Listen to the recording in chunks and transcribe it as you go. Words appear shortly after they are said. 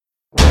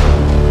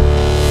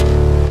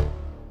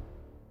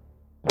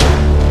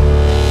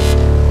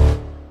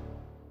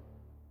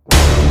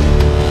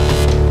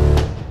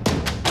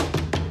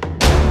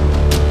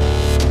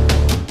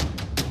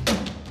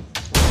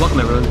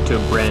to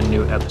a brand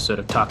new episode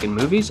of Talking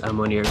Movies. I'm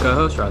one of your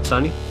co-hosts, Rod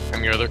Sunny.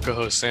 I'm your other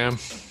co-host, Sam.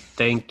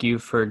 Thank you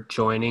for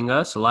joining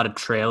us. A lot of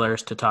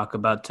trailers to talk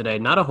about today.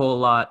 Not a whole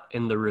lot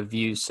in the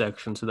reviews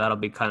section, so that'll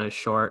be kind of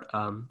short.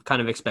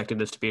 Kind of expected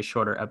this to be a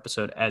shorter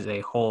episode as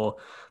a whole.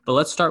 But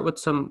let's start with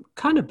some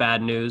kind of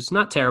bad news.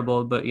 Not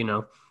terrible, but,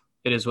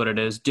 it is what it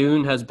is.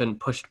 Dune has been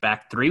pushed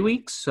back 3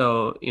 weeks,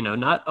 so,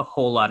 not a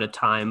whole lot of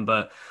time,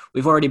 but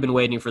we've already been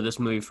waiting for this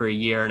movie for a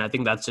year, and I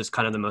think that's just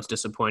kind of the most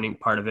disappointing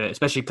part of it,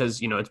 especially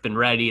because, it's been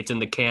ready, it's in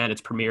the can,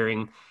 it's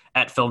premiering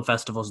at film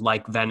festivals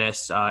like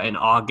Venice in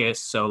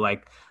August, so,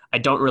 I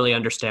don't really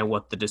understand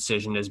what the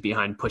decision is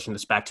behind pushing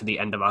this back to the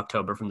end of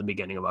October from the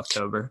beginning of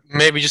October.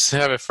 Maybe just to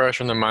have it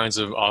fresh in the minds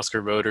of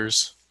Oscar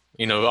voters.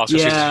 Oscar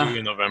season 2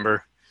 in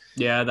November.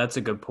 Yeah, that's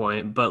a good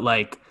point,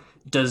 but,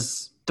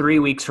 does 3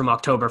 weeks from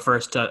October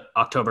 1st to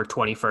October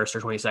 21st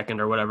or 22nd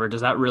or whatever,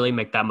 does that really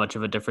make that much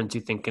of a difference, you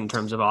think, in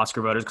terms of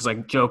Oscar voters?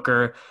 Because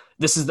Joker,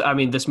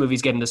 this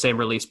movie's getting the same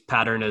release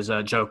pattern as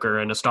Joker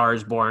and A Star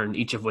is Born,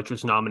 each of which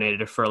was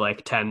nominated for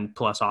 10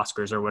 plus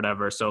Oscars or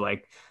whatever. So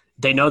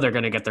they know they're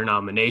going to get their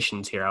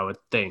nominations here, I would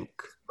think.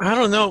 I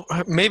don't know.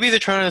 Maybe they're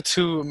trying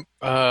to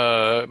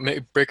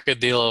break a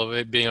deal of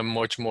it being a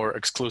much more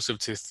exclusive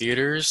to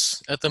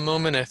theaters at the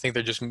moment. I think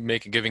they're just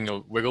giving a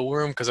wiggle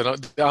room because I don't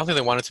think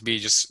they want it to be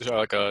just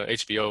like a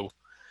HBO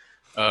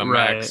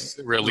Max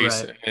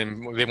release, right.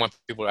 and they want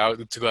people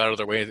to go out of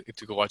their way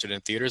to go watch it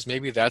in theaters.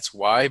 Maybe that's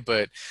why.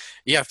 But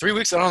yeah, 3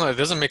 weeks. I don't know. It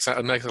doesn't make sense.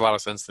 It makes a lot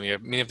of sense to me. I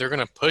mean, if they're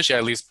gonna push it,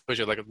 at least push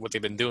it like what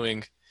they've been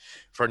doing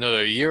for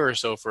another year or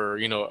so for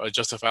a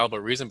justifiable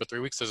reason. But 3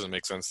 weeks doesn't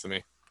make sense to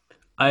me.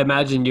 I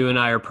imagine you and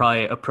I are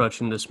probably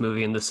approaching this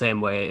movie in the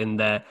same way, in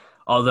that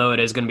although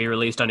it is going to be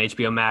released on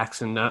HBO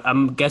Max, and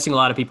I'm guessing a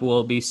lot of people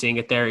will be seeing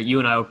it there, you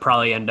and I will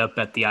probably end up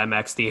at the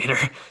IMAX theater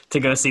to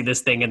go see this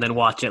thing and then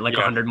watch it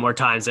 100 more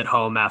times at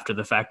home after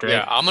the fact, right?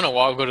 Yeah, I'm going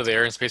to go to the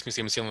Air and Space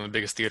Museum and see them in the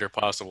biggest theater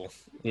possible.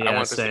 Yeah, I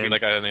want this same. to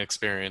be an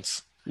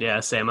experience.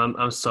 Yeah, same.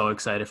 I'm so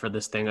excited for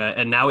this thing.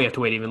 And now we have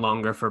to wait even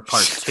longer for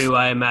part 2,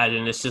 I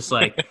imagine. It's just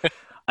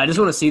I just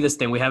want to see this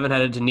thing. We haven't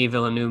had a Denis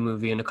Villeneuve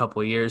movie in a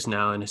couple of years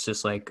now, and it's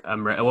just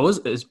I'm ready.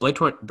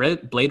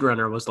 Blade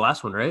Runner was the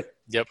last one, right?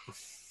 Yep.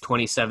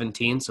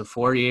 2017, so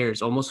 4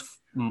 years, almost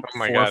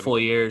full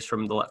years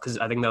from because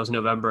I think that was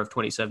November of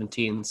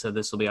 2017, so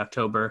this will be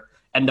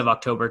end of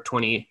October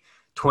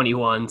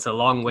 2021. So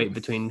long wait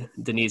between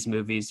Denis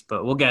movies,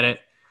 but we'll get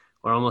it.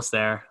 We're almost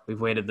there. We've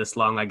waited this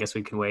long. I guess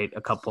we can wait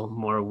a couple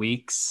more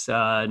weeks.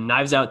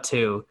 Knives Out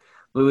 2.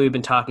 We've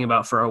been talking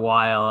about for a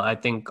while. I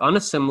think on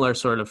a similar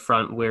sort of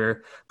front,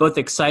 we're both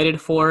excited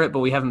for it,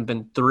 but we haven't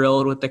been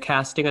thrilled with the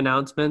casting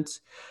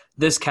announcements.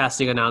 This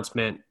casting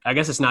announcement, I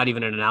guess it's not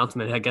even an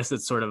announcement. I guess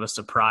it's sort of a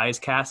surprise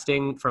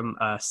casting from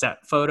a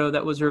set photo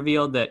that was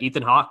revealed that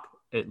Ethan Hawke,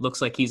 it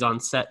looks like he's on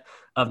set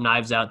of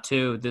Knives Out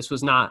 2. This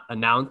was not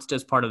announced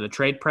as part of the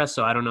trade press,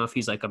 so I don't know if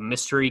he's a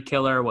mystery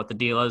killer, what the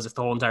deal is, if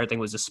the whole entire thing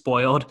was just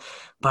spoiled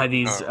by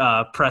these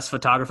press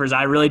photographers.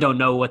 I really don't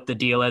know what the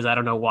deal is. I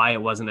don't know why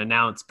it wasn't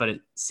announced,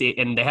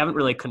 and they haven't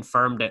really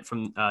confirmed it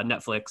from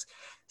Netflix.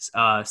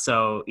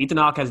 So Ethan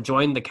Hawke has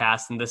joined the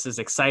cast, and this is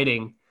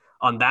exciting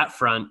on that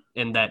front,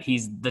 in that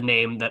he's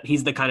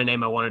the kind of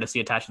name I wanted to see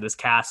attached to this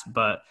cast.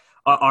 But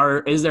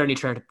is there any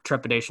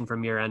trepidation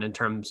from your end in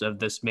terms of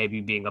this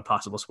maybe being a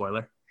possible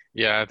spoiler?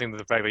 Yeah, I think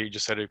the fact that you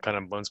just said it kind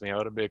of bums me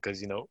out a bit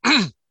because,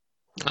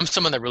 I'm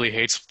someone that really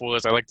hates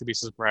spoilers. I like to be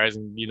surprised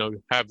and,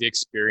 have the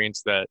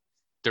experience that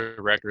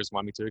directors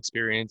want me to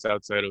experience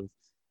outside of,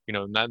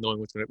 not knowing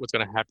what's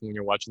going to happen when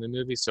you're watching the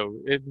movie. So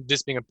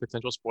this being a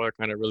potential spoiler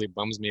kind of really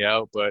bums me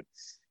out. But,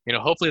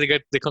 hopefully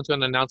they come to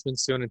an announcement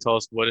soon and tell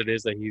us what it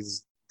is that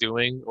he's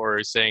doing,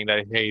 or saying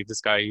that, hey, this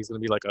guy, he's going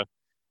to be a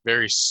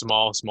very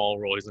small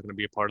role. He's not going to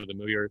be a part of the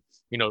movie, or,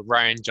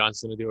 Rian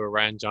Johnson to do a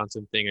Rian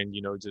Johnson thing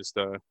and, just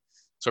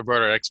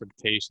subvert our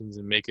expectations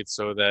and make it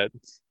so that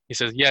he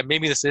says, yeah,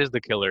 maybe this is the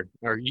killer,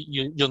 or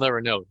you'll never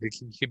know. He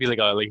could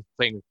be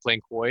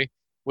playing coy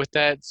with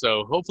that.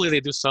 So hopefully they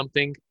do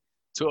something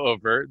to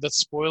avert the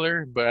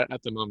spoiler, but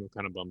at the moment,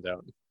 I'm kind of bummed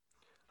out.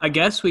 I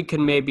guess we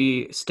can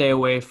maybe stay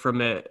away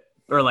from it,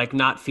 or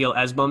not feel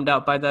as bummed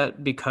out by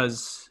that,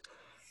 because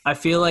I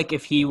feel like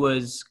if he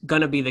was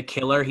going to be the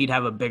killer, he'd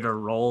have a bigger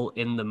role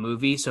in the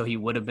movie, so he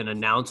would have been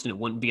announced and it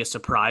wouldn't be a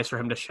surprise for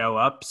him to show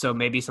up. So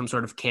maybe some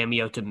sort of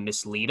cameo to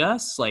mislead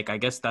us. I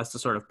guess that's the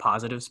sort of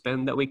positive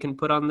spin that we can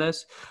put on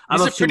this.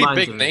 He's a pretty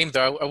big name,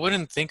 though. I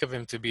wouldn't think of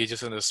him to be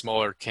just in a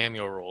smaller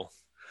cameo role.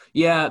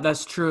 Yeah,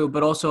 that's true.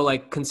 But also,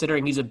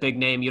 considering he's a big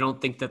name, you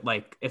don't think that,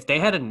 if they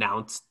had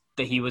announced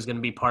that he was going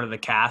to be part of the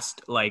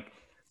cast,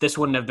 this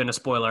wouldn't have been a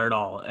spoiler at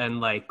all.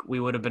 And we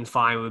would have been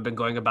fine. We've been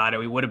going about it.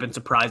 We would have been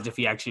surprised if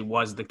he actually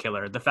was the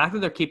killer. The fact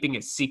that they're keeping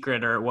it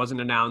secret, or it wasn't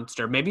announced,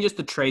 or maybe just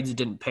the trades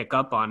didn't pick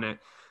up on it.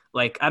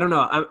 I don't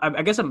know.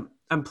 I guess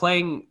I'm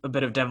playing a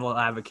bit of devil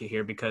advocate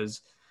here,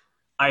 because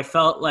I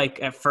felt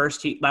at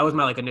first that was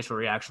my initial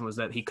reaction, was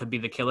that he could be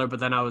the killer. But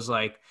then I was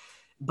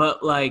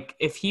But like,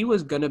 if he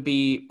was gonna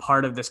be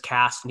part of this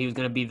cast and he was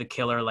gonna be the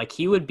killer, like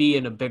he would be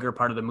in a bigger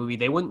part of the movie.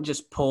 They wouldn't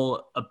just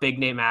pull a big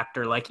name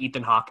actor like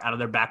Ethan Hawke out of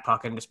their back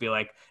pocket and just be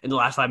like, in the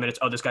last 5 minutes,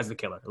 oh, this guy's the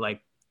killer.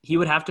 Like he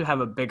would have to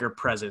have a bigger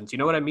presence. You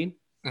know what I mean?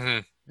 Hmm.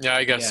 Yeah,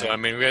 I guess so. Yeah. I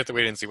mean, we have to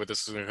wait and see what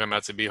this is going to come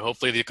out to be.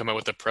 Hopefully, they come out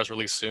with a press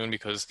release soon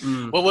because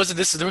Mm. what was it?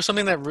 There was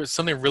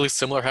something really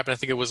similar happened. I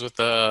think it was with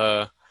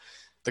the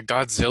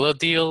Godzilla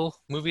deal,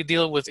 movie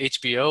deal with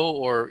HBO,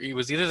 or it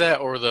was either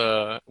that or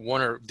the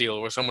Warner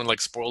deal where someone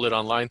like spoiled it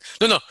online.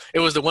 No, it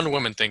was the Wonder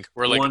Woman thing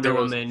where like Wonder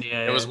Woman.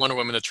 Yeah. there was Yeah. Wonder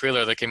Woman the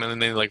trailer that came in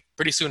and then like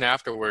pretty soon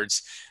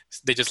afterwards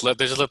they just let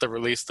the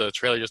release the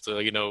trailer just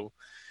to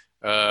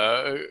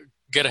uh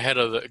get ahead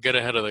of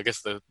I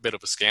guess the bit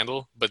of a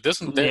scandal. But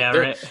this one Yeah.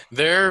 Right.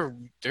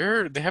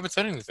 they haven't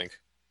said anything.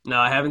 No,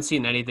 I haven't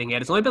seen anything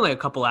yet. It's only been like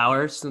a couple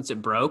hours since it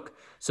broke,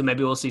 so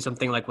maybe we'll see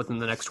something like within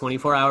the next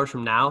 24 hours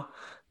from now.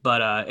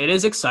 But it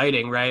is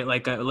exciting, right?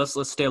 Like let's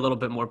stay a little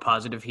bit more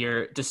positive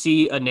here. To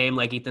see a name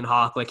like Ethan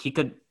Hawke, like he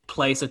could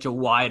play such a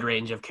wide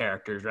range of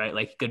characters, right?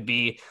 Like he could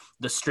be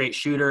the straight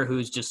shooter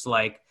who's just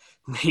like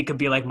he could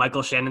be like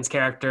Michael Shannon's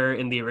character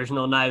in the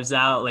original Knives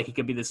Out. Like he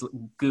could be this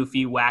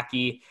goofy,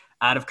 wacky,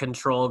 out of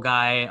control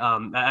guy.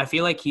 I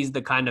feel like he's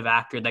the kind of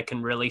actor that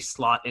can really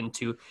slot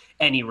into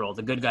any role,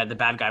 the good guy, the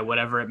bad guy,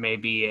 whatever it may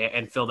be,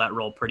 and fill that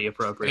role pretty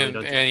appropriately,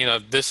 don't you?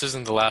 And this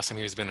isn't the last time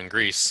he's been in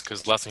Greece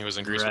because the last time he was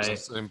in Greece Right.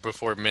 was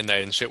before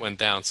midnight and shit went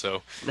down.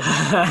 So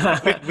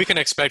we can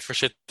expect for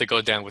shit to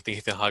go down with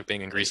Ethan Hawke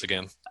being in Greece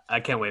again.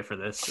 I can't wait for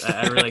this.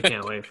 I really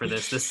can't wait for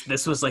this.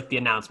 This was like the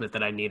announcement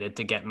that I needed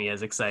to get me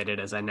as excited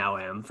as I now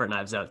am for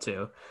Knives Out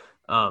 2.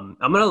 I'm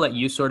gonna let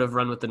you sort of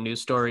run with the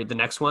news story, the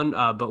next one.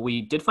 But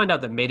we did find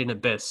out that Made in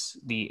Abyss,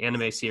 the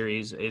anime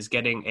series, is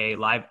getting a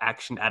live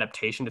action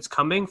adaptation. It's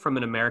coming from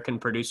an American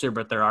producer,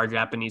 but there are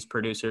Japanese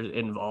producers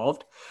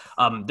involved.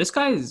 This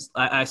guy is.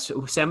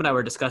 Sam and I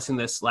were discussing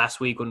this last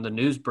week when the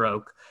news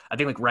broke. I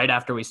think like right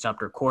after we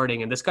stopped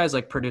recording, and this guy's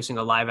like producing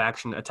a live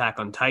action Attack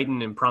on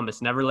Titan and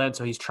Promise Neverland.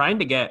 So he's trying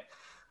to get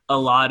a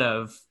lot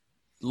of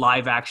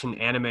live action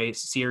anime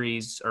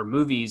series or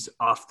movies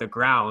off the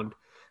ground,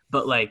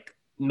 but like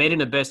Made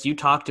in Abyss, you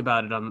talked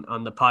about it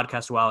on the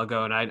podcast a while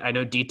ago, and I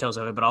know details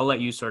of it, but I'll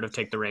let you sort of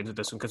take the reins with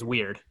this one because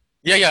weird.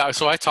 Yeah.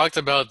 So I talked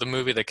about the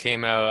movie that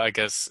came out, I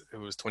guess it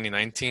was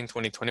 2019,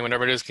 2020,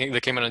 whenever it is,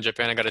 that came out in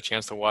Japan. I got a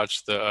chance to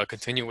watch the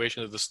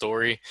continuation of the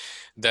story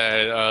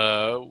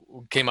that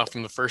came out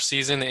from the first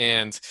season.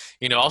 And,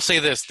 I'll say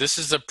this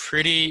is a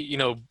pretty,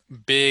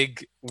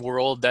 big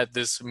world that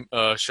this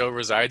show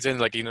resides in.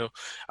 Like,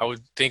 I would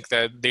think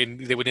that they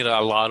would need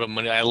a lot of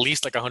money, at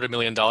least like $100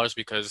 million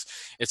because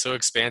it's so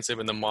expansive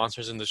and the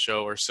monsters in the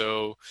show are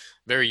so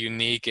very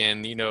unique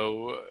and,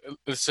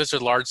 it's such a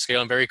large scale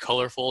and very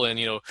colorful and,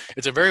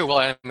 it's a very well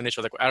animated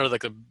show, like out of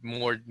like the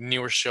more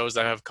newer shows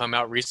that have come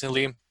out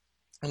recently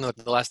in the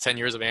last 10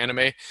 years of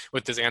anime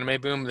with this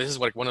anime boom. This is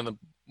like one of the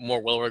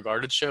more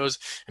well-regarded shows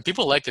and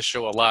people like the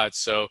show a lot.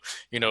 So,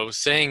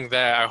 saying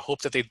that, I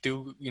hope that they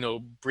do,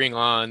 bring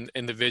on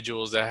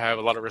individuals that have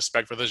a lot of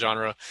respect for the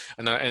genre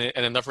and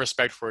enough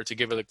respect for it to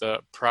give it like the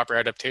proper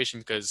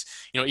adaptation because,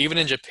 even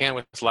in Japan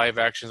with live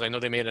actions, I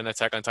know they made an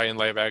Attack on Titan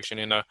live action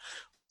and a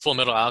Full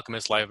Metal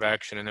Alchemist live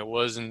action, and it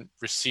wasn't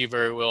received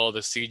very well. The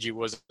CG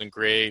wasn't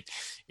great,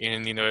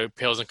 and it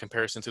pales in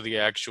comparison to the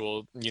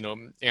actual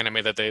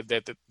anime that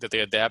they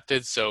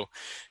adapted. So,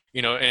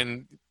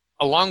 and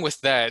along with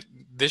that,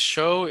 this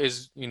show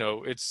is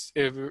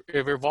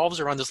it revolves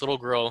around this little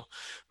girl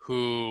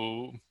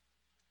who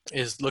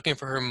is looking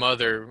for her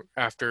mother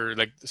after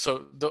like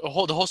so the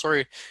whole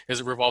story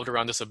is revolved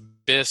around this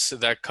abyss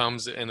that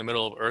comes in the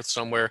middle of earth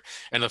somewhere,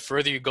 and the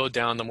further you go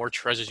down the more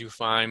treasures you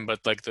find, but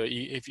like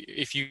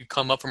if you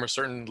come up from a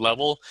certain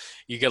level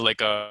you get like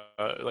a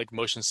like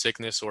motion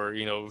sickness or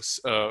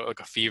like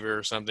a fever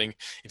or something.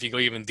 If you go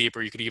even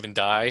deeper you could even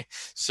die.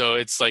 So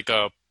it's like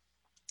a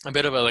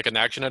bit of like an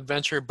action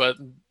adventure, but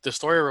the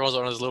story revolves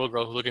around this little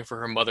girl who's looking for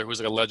her mother, who's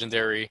like a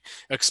legendary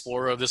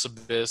explorer of this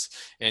abyss.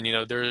 And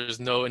there's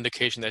no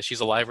indication that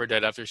she's alive or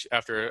dead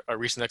after a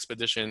recent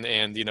expedition,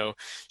 and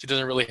she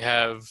doesn't really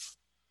have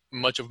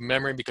much of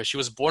memory because she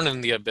was born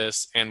in the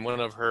abyss, and one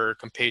of her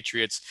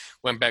compatriots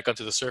went back up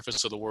to the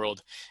surface of the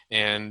world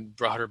and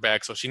brought her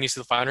back. So she needs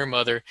to find her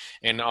mother,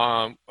 and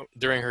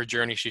during her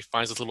journey, she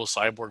finds this little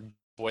cyborg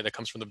boy that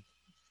comes from the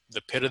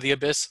pit of the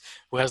abyss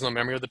who has no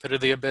memory of the pit of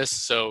the abyss.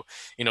 So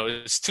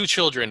it's two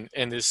children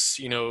in this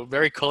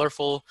very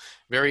colorful,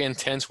 very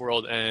intense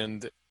world,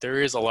 and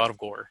there is a lot of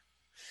gore.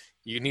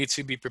 You need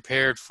to be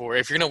prepared for,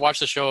 if you're going to watch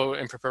the show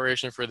in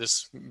preparation for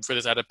this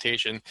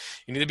adaptation,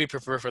 you need to be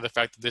prepared for the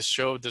fact that this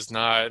show does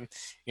not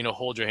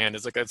hold your hand.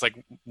 It's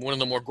like one of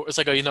the more, it's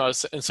like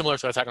and similar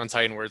to Attack on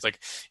Titan where it's like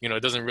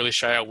it doesn't really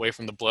shy away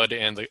from the blood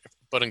and the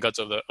blood and guts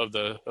of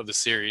the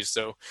series.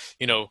 So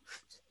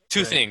two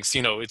Right. things,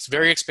 it's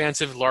very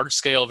expansive, large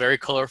scale, very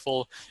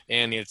colorful,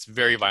 and it's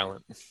very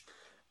violent.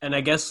 And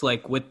I guess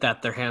like with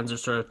that, their hands are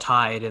sort of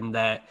tied in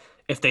that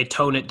if they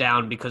tone it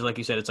down, because like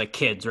you said, it's like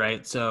kids,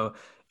 right? So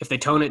if they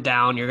tone it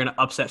down, you're going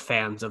to upset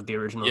fans of the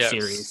original Yes.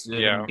 series. It's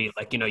going to Yeah. be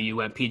like, you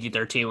went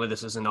PG-13 with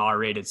this is an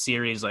R-rated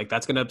series. Like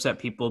that's going to upset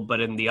people. But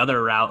in the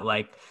other route,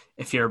 like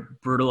if you're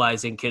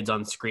brutalizing kids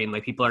on screen,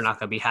 like people are not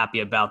going to be happy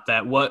about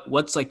that.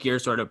 What's like your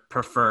sort of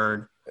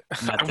preferred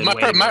method My,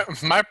 way to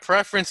go? my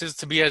preference is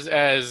to be as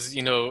I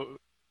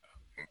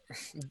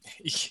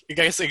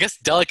guess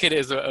delicate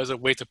is a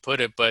way to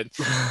put it, but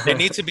they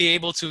need to be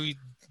able to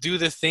do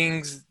the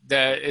things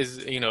that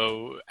is,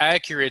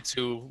 accurate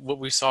to what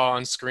we saw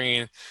on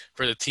screen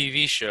for the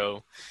TV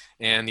show.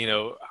 And,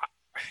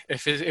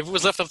 if it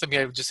was left up to me,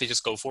 I would just say,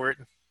 just go for it.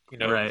 You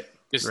know, Right,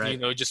 just, right,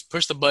 just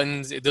push the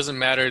buttons. It doesn't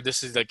matter.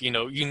 This is like,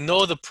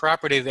 the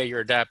property that you're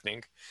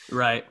adapting.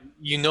 right.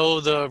 You know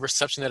the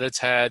reception that it's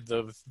had,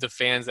 the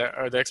fans that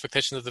are the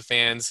expectations of the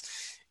fans.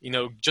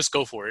 Just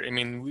go for it. I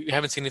mean, we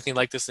haven't seen anything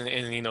like this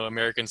in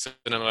American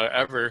cinema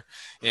ever,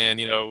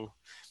 and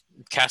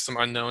cast some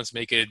unknowns,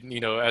 make it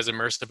as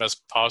immersive as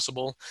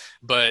possible.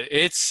 But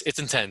it's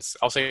intense.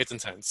 I'll say it's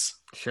intense.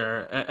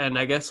 Sure. And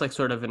I guess like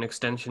sort of an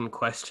extension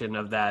question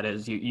of that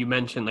is you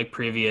mentioned like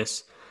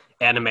previous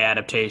anime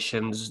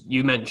adaptations.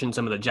 You mentioned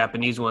some of the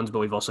Japanese ones, but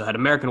we've also had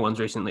American ones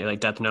recently, like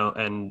Death Note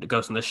and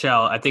Ghost in the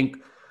Shell. I think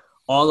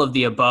all of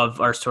the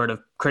above are sort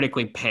of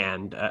critically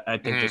panned. I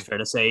think Mhm. that's fair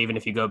to say, even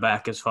if you go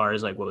back as far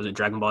as like, what was it,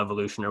 Dragon Ball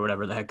Evolution or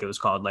whatever the heck it was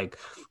called. Like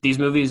these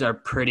movies are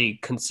pretty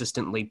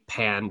consistently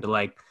panned.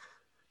 Like,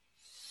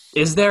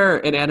 is there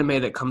an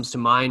anime that comes to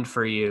mind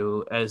for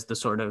you as the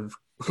sort of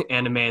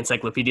anime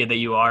encyclopedia that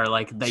you are,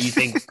 like that you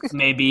think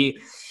maybe,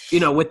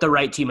 with the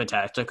right team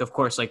attached? Like, of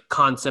course, like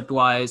concept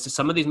wise,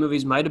 some of these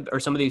movies might have, or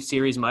some of these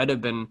series might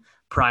have been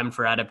primed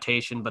for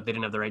adaptation, but they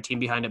didn't have the right team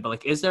behind it. But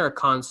like, is there a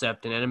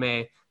concept in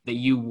anime that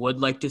you would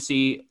like to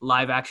see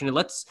live action? And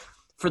let's,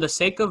 for the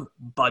sake of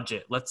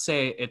budget, let's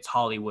say it's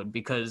Hollywood,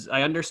 because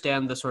I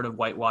understand the sort of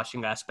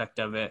whitewashing aspect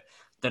of it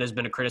that has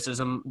been a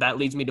criticism. That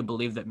leads me to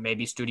believe that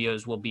maybe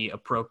studios will be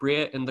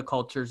appropriate in the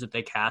cultures that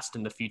they cast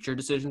and the future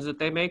decisions that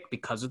they make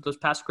because of those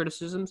past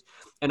criticisms.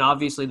 And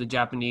obviously, the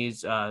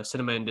Japanese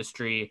cinema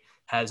industry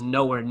has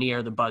nowhere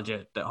near the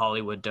budget that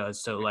Hollywood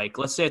does. So, like,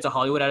 let's say it's a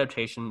Hollywood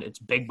adaptation, it's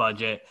big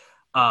budget.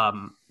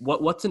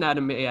 What's an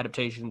anime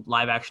adaptation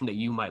live action that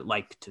you might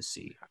like to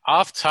see?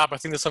 Off top, I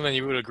think there's something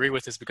you would agree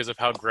with is because of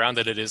how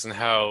grounded it is and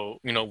how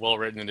well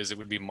written it is. It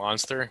would be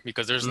Monster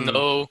because there's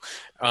Mm,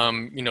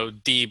 no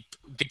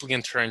deeply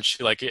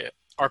entrenched like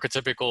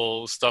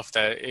archetypical stuff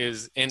that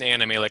is in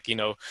anime, like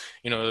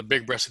the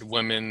big-breasted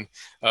women,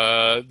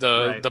 right.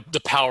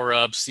 the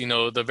power-ups,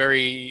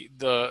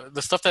 the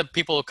stuff that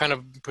people kind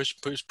of push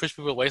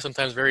people away.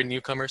 Sometimes very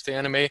newcomers to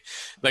anime,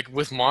 like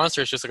with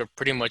Monster, it's just like a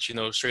pretty much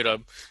straight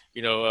up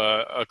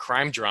a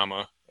crime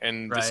drama.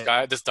 And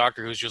Right. this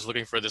doctor who's just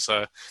looking for this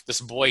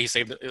boy he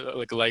saved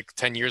like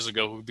 10 years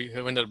ago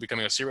who ended up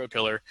becoming a serial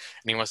killer,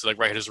 and he wants to like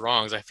right his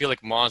wrongs. I feel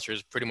like Monster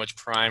is pretty much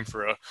prime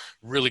for a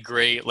really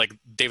great like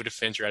David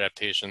Fincher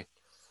adaptation.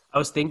 I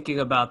was thinking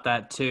about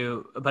that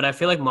too, but I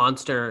feel like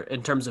Monster,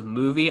 in terms of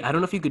movie, I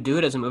don't know if you could do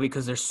it as a movie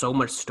because there's so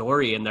much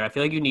story in there. I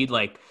feel like you need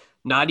like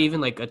not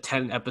even like a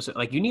 10 episode,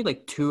 like you need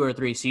like 2 or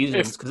 3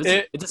 seasons If because it's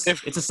it it's a,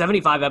 if it's a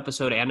 75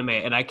 episode anime,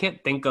 and I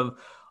can't think of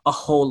a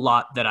whole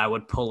lot that I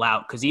would pull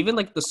out because even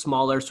like the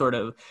smaller sort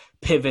of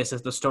pivots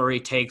as the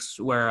story takes,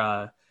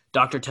 where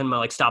Dr. Tenma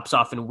like stops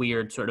off in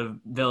weird sort of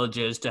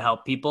villages to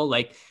help people,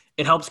 like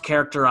it helps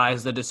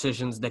characterize the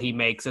decisions that he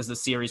makes as the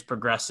series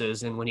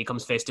progresses, and when he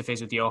comes face to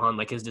face with Johan,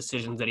 like his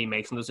decisions that he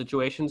makes in those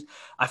situations.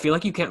 I feel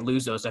like you can't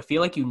lose those. I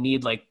feel like you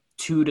need like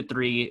 2 to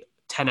 3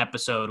 10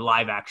 episode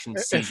live action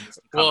if seasons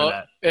to cover well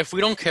that. if we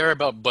don't care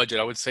about budget,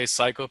 I would say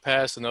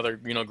Psycho-Pass, another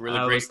really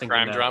I was great thinking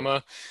crime that. drama.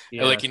 And,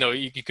 Yeah. like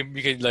you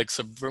could like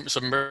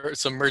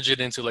submerge it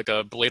into like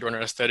a Blade Runner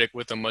aesthetic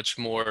with a much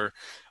more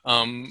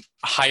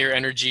higher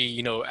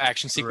energy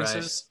action Right.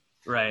 sequences.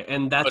 Right.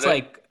 And But that's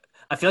like,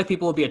 I feel like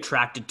people will be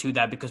attracted to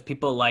that because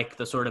people like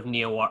the sort of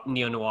neo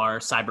noir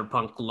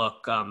cyberpunk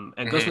look. And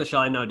Ghost in mhm. the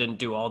Shell, I know, didn't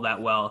do all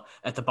that well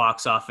at the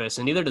box office,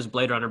 and neither does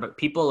Blade Runner. But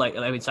people like,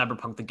 I mean,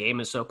 Cyberpunk the game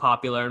is so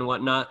popular and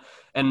whatnot.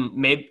 And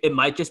maybe it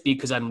might just be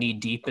because I'm knee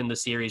deep in the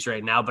series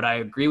right now. But I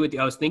agree with you.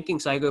 I was thinking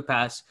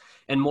Psychopaths,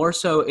 and more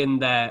so in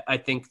that I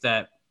think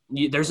that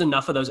there's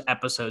enough of those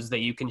episodes that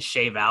you can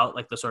shave out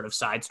like the sort of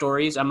side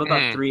stories. I'm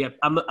about Mhm. three.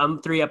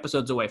 I'm 3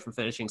 episodes away from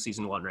finishing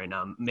season 1 right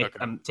now. Okay.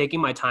 I'm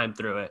taking my time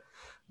through it,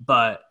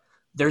 but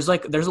there's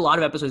a lot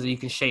of episodes that you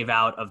can shave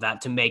out of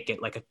that to make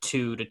it like a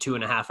 2 to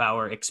 2.5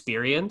 hour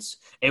experience.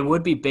 It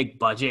would be big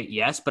budget,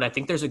 yes, but I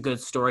think there's a good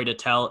story to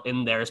tell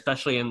in there,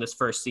 especially in this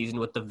first season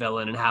with the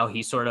villain and how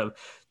he sort of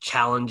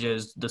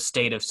challenges the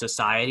state of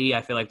society.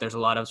 I feel like there's a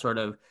lot of sort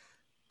of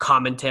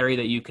commentary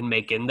that you can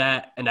make in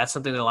that, and that's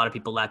something that a lot of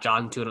people latch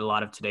on to in a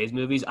lot of today's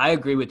movies. I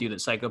agree with you that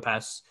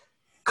Psychopaths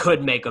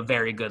could make a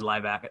very good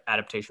live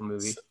adaptation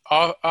movie.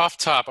 Off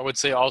top, I would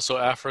say also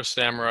Afro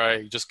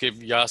Samurai. Just give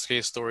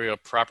Yasuke's story a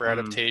proper Mm,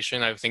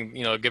 adaptation. I think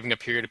giving a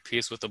period of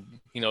piece with a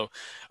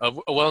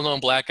well-known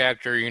black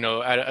actor,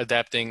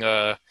 adapting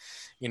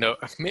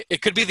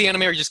it could be the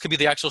anime or just could be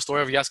the actual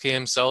story of Yasuke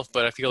himself.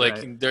 But I feel like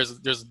right. there's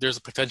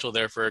a potential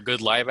there for a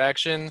good live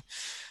action.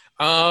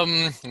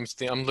 Let me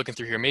see. I'm looking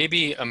through here.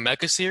 Maybe a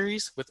mecha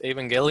series with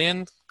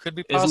Evangelion could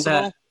be Isn't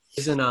possible. that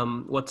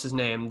isn't what's his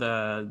name?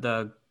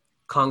 The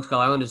Kong Skull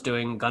Island is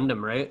doing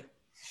Gundam, right?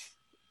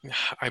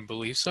 I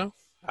believe so.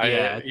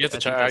 Yeah, You have to I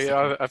check. think that's the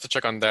I case. have to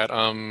check on that.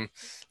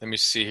 Let me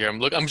see here.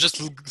 I'm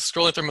just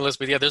scrolling through my list,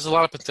 but yeah, there's a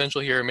lot of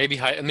potential here. Maybe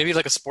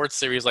like a sports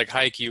series like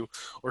Haikyuu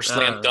or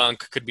Slam Uh,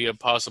 Dunk could be a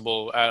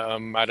possible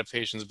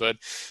adaptations. But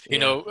you yeah.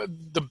 know,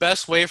 the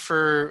best way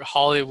for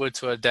Hollywood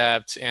to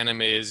adapt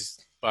anime is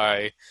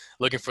by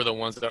looking for the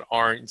ones that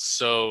aren't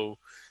so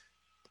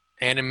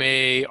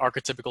anime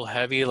archetypical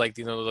heavy, like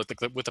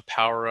with the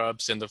power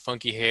ups and the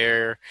funky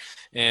hair,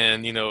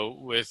 and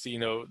with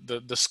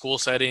the school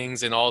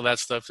settings and all that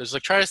stuff. Just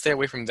like try to stay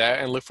away from that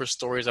and look for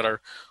stories that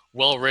are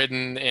well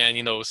written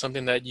and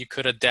something that you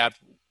could adapt,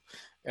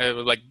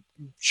 like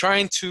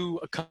trying to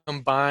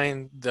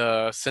combine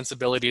the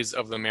sensibilities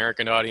of the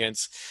American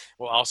audience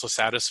while also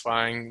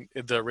satisfying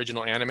the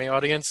original anime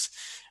audience.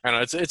 I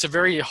know it's a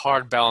very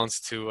hard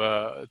balance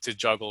to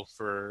juggle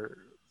for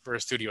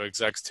studio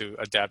execs to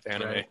adapt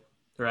anime. Right.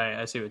 Right.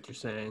 I see what you're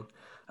saying.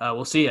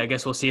 We'll see. I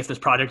guess we'll see if this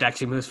project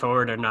actually moves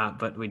forward or not.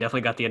 But we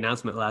definitely got the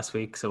announcement last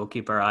week, so we'll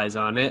keep our eyes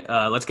on it.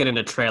 Let's get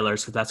into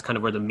trailers because that's kind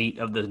of where the meat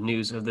of the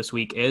news of this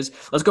week is.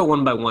 Let's go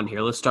one by one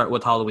here. Let's start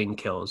with Halloween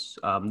Kills.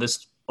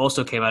 This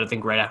also came out, I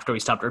think, right after we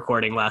stopped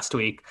recording last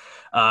week.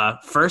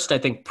 First, I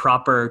think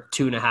proper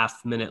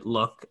 2.5 minute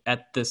look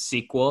at the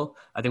sequel.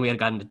 I think we had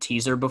gotten a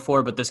teaser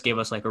before, but this gave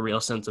us like a real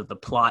sense of the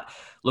plot.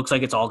 Looks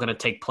like it's all going to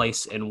take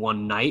place in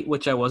one night,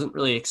 which I wasn't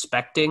really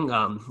expecting.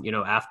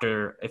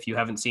 After, if you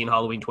haven't seen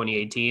Halloween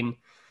 2018,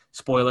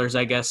 spoilers,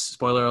 I guess,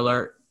 spoiler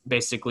alert.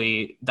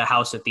 Basically, the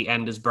house at the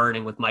end is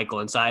burning with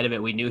Michael inside of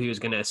it. We knew he was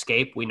going to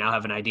escape. We now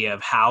have an idea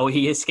of how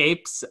he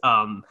escapes.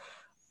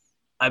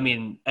 I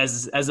mean,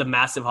 as a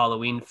massive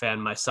Halloween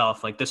fan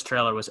myself, like this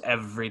trailer was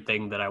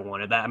everything that I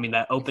wanted.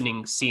 That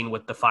opening scene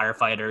with the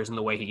firefighters and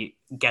the way he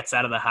gets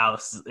out of the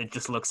house, it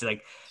just looks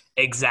like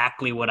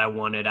exactly what I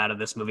wanted out of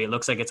this movie. It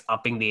looks like it's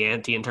upping the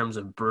ante in terms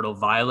of brutal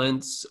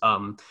violence.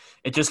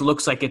 It just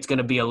looks like it's going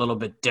to be a little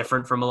bit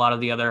different from a lot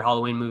of the other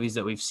Halloween movies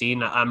that we've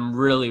seen. I'm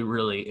really,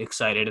 really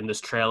excited in this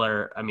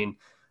trailer. I mean,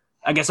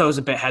 I guess I was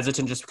a bit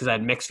hesitant just because I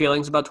had mixed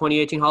feelings about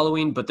 2018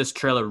 Halloween, but this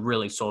trailer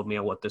really sold me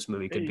on what this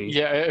movie could be.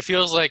 Yeah, it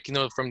feels like,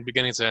 from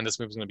beginning to end,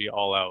 this movie's going to be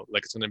all out.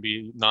 Like it's going to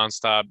be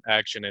nonstop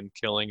action and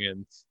killing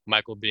and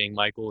Michael being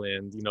Michael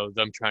and,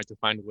 them trying to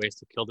find ways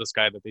to kill this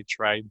guy that they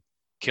tried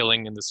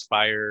killing in this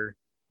fire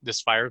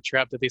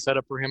trap that they set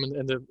up for him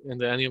in the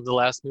ending of the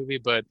last movie.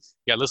 But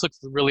yeah, this looks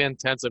really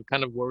intense. It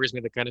kind of worries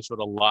me. They kind of showed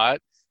a lot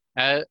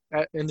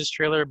in this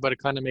trailer, but it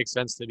kind of makes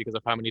sense to because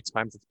of how many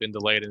times it's been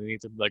delayed and they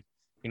need to like,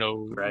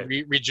 Right.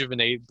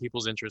 rejuvenate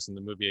people's interest in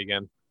the movie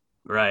again.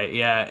 Right.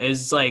 Yeah.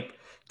 Is like,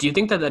 do you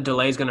think that the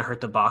delay is going to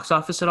hurt the box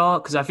office at all?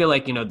 Because I feel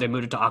like, they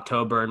moved it to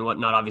October and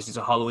whatnot. Obviously, it's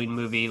a Halloween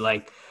movie.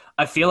 Like,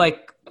 I feel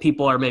like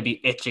people are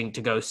maybe itching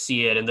to go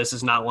see it. And this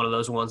is not one of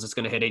those ones that's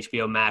going to hit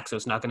HBO Max. So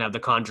it's not going to have the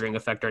Conjuring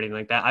effect or anything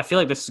like that. I feel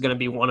like this is going to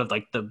be one of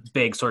like the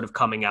big sort of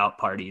coming out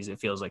parties, it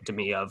feels like to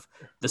me, of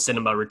the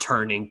cinema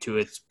returning to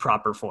its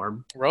proper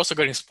form. We're also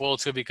getting spoiled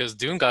too because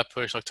Dune got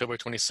pushed October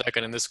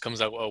 22nd and this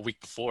comes out a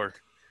week before.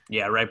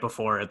 Yeah, right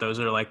before it.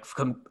 Those are like,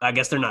 I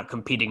guess they're not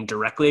competing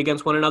directly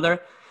against one another,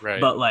 Right.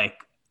 but like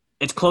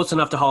it's close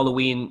enough to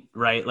Halloween,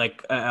 right?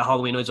 Like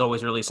Halloween is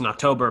always released in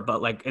October,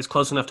 but like it's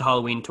close enough to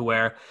Halloween to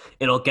where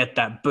it'll get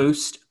that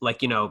boost,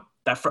 like,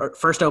 that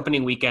first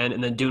opening weekend,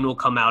 and then Dune will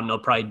come out and it'll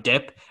probably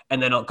dip,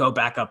 and then it'll go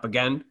back up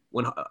again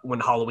when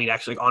Halloween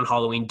actually on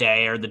Halloween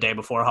day or the day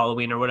before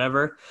Halloween or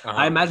whatever. I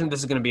Uh-huh. imagine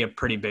this is going to be a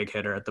pretty big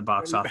hitter at the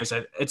box office.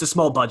 It's a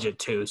small budget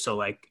too, so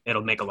like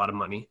it'll make a lot of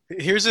money.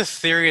 Here's a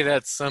theory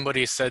that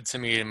somebody said to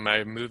me in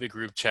my movie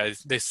group chat.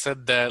 They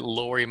said that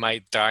Laurie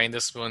might die in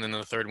this one, and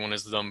the third one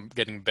is them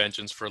getting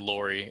vengeance for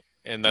Laurie,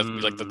 and that's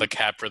be like the Mm.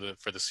 cap for the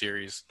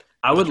series,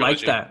 I for the would like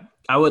trilogy. that.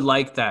 I would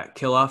like that.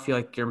 Kill off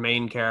like your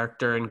main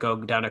character and go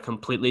down a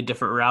completely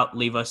different route.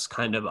 Leave us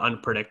kind of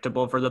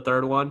unpredictable for the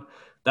third one.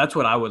 That's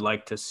what I would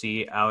like to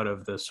see out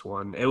of this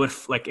one. It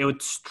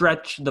would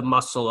stretch the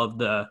muscle of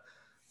the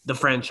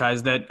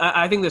franchise. That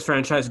I think this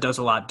franchise does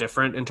a lot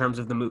different in terms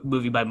of the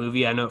movie by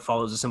movie. I know it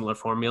follows a similar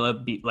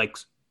formula, like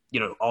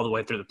all the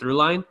way through the through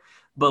line.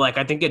 But like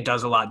I think it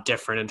does a lot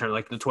different in terms of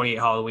like the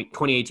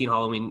 2018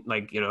 Halloween,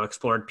 like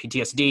explored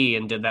PTSD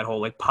and did that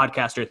whole like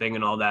podcaster thing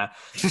and all that.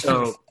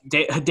 So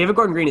David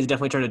Gordon Green is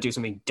definitely trying to do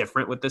something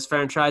different with this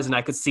franchise, and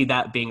I could see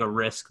that being a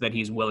risk that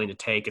he's willing to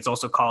take. It's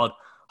also called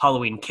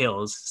Halloween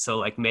Kills, so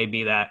like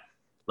maybe that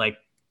like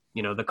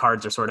the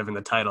cards are sort of in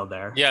the title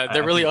there. Yeah,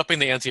 they're I really think. upping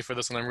the ante for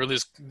this one. I'm really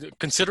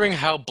considering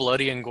how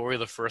bloody and gory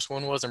the first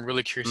one was. I'm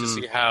really curious to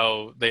Mm. see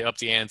how they up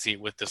the ante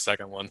with the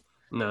second one.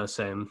 No,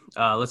 same.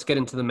 Let's get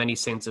into the Many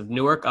Saints of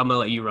Newark. I'm gonna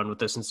let you run with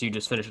this since you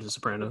just finished The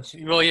Sopranos.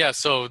 Well, yeah,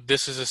 so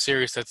this is a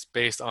series that's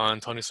based on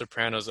Tony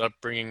Soprano's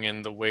upbringing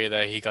and the way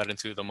that he got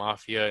into the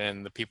mafia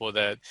and the people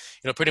that,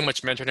 pretty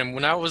much mentored him.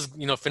 When I was,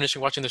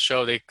 finishing watching the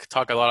show, they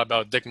talk a lot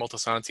about Dick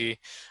Moltisanti,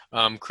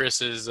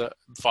 Chris's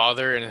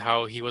father, and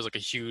how he was like a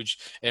huge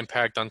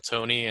impact on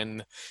Tony.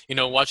 And,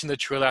 watching the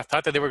trailer, I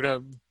thought that they were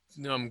gonna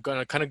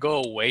gonna kind of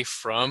go away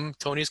from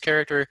Tony's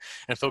character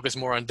and focus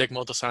more on Dick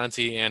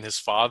Moltisanti and his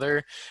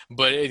father.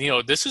 But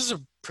this is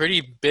a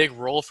pretty big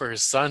role for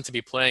his son to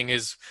be playing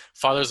his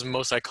father's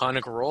most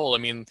iconic role. I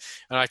mean,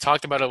 and I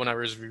talked about it when I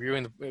was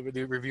reviewing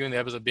the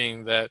episode,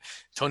 being that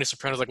Tony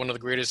Soprano is like one of the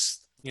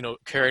greatest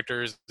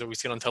characters that we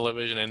see on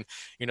television, and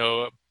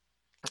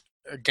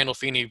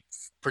Gandolfini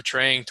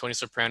portraying Tony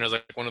Soprano is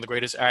like one of the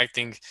greatest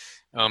acting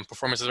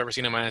performances I've ever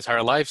seen in my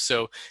entire life.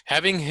 So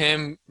having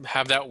him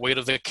have that weight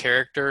of the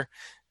character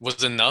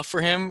was enough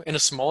for him in a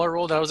smaller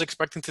role that I was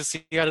expecting to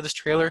see out of this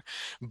trailer.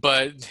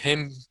 But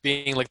him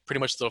being like pretty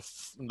much the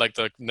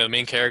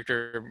main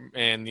character,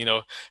 and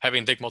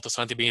having Dick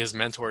Moltisanti be his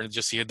mentor, and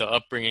just see the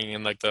upbringing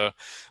and like the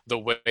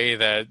way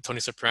that Tony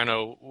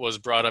Soprano was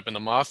brought up in the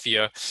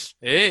mafia,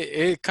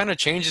 it kind of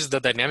changes the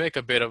dynamic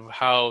a bit of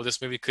how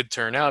this movie could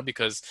turn out,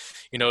 because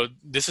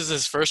this is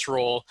his first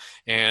role,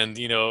 and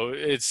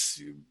it's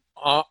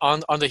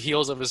on the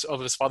heels of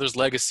his father's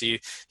legacy.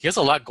 He has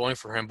a lot going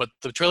for him, but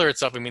the trailer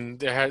itself, I mean,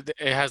 it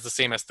has the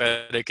same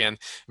aesthetic, and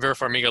Vera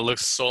Farmiga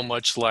looks so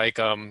much like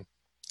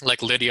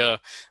Lydia,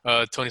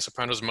 Tony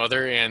Soprano's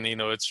mother, and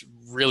it's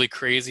really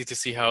crazy to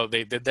see how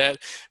they did that,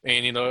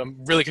 and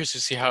I'm really curious to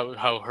see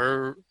how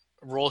her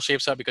role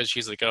shapes up, because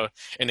she's like an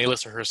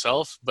A-lister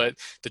herself. But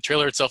the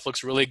trailer itself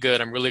looks really good.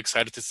 I'm really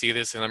excited to see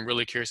this, and I'm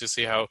really curious to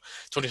see how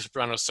Tony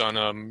Soprano's son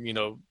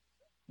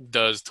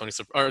does not Tony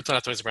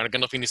Soprano,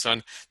 Gandolfini's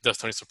son does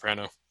Tony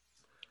Soprano.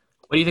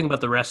 What do you think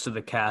about the rest of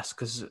the cast?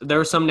 Because there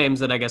were some names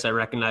that I guess I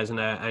recognized and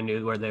I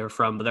knew where they were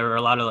from, but there were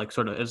a lot of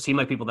it seemed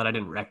like people that I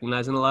didn't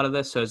recognize in a lot of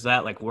this. So is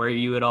that worry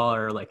you at all,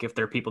 or if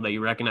there are people that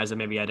you recognize that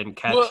maybe I didn't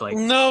catch? Well,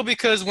 no,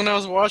 because when I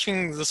was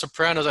watching The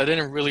Sopranos, I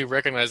didn't really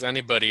recognize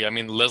anybody. I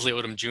mean, Leslie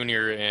Odom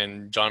Jr.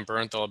 and Jon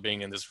Bernthal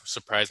being in this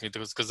surprised me,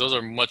 because those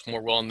are much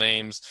more well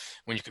names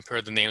when you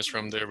compare the names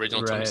from the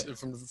original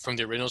from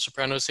the original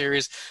Sopranos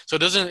series. So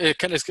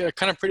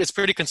it's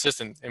pretty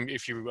consistent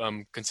if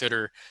you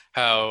consider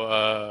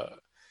how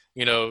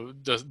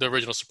the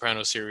original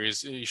Sopranos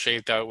series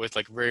shaped out with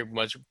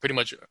pretty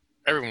much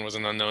everyone was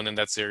an unknown in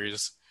that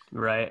series.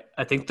 Right.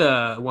 I think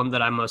the one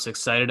that I'm most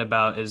excited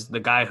about is the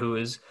guy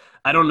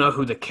I don't know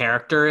who the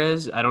character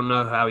is. I don't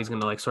know how he's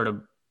going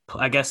to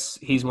I guess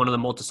he's one of the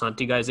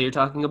Moltisanti guys that you're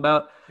talking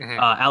about. Mm-hmm.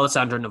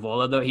 Alessandro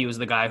Nivola, though, he was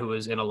the guy who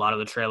was in a lot of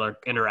the trailer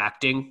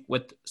interacting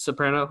with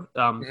Soprano.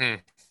 Mm-hmm.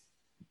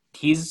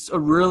 He's a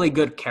really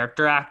good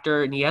character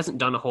actor, and he hasn't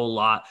done a whole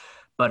lot.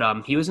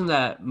 But he was in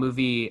that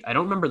movie. I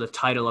don't remember the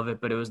title of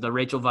it, but it was the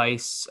Rachel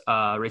Weisz,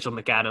 Rachel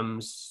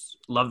McAdams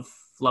love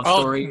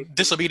story.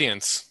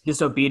 Disobedience.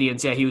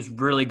 Yeah, he was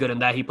really good in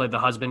that. He played the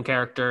husband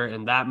character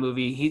in that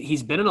movie.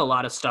 He's been in a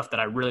lot of stuff that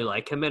I really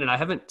like him in, and I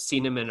haven't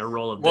seen him in a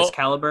role of this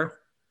caliber.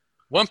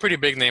 One pretty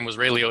big name was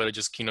Ray Liotta,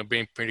 just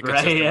being pretty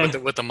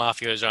consistent with the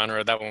mafia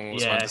genre. That one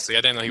was fun to see.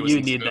 I didn't know he was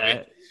in this movie.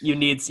 That. You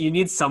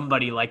need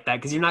somebody like that,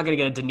 because you're not going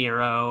to get a De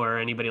Niro or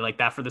anybody like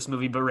that for this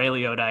movie. But Ray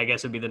Liotta, I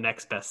guess, would be the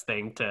next best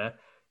thing to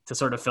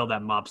sort of fill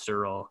that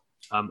mobster role.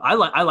 I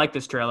like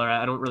this trailer.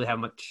 I don't really have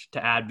much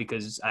to add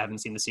because I haven't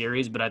seen the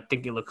series, but I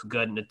think it looks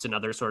good, and it's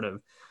another sort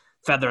of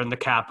feather in the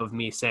cap of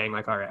me saying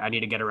all right, I need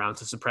to get around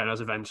to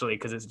Sopranos eventually,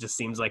 because it just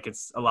seems like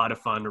it's a lot of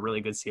fun, a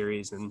really good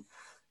series, and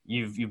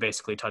you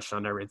basically touched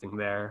on everything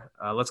there.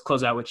 Let's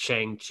close out with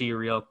Shang-Chi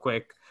real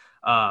quick.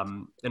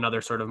 Another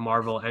sort of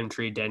Marvel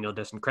entry.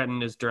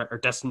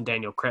 Destin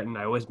Daniel Cretton,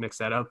 I always mix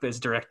that up, is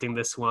directing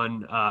this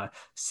one.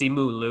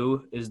 Simu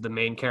Liu is the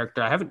main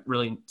character. I haven't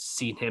really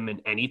seen him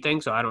in anything,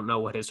 so I don't know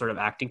what his sort of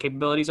acting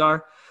capabilities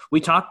are.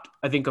 We talked,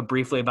 I think,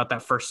 briefly about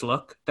that first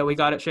look that we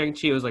got at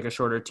Shang-Chi. It was like a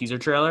shorter teaser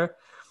trailer,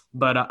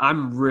 but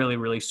I'm really,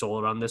 really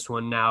sold on this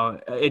one now.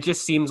 It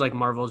just seems like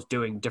Marvel's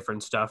doing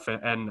different stuff,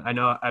 and I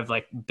know I've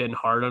been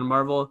hard on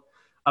Marvel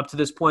up to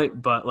this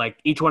point, but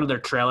each one of their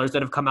trailers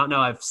that have come out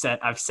now, I've said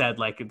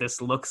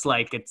this looks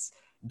like it's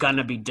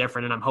gonna be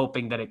different, and I'm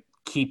hoping that it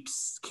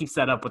keeps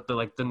that up with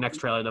the next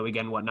trailer that we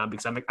get and whatnot,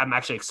 because I'm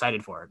actually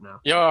excited for it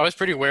now. Yeah, I was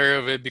pretty aware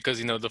of it because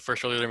the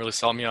first trailer didn't really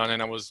sell me on it,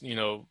 and I was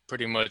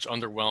pretty much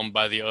underwhelmed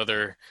by the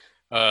other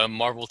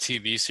Marvel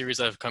TV series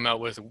that have come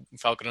out with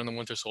Falcon and the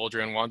Winter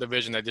Soldier and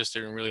WandaVision. I just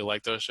didn't really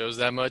like those shows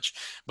that much.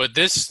 But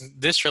this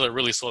trailer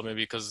really sold me,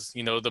 because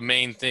the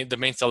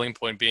main selling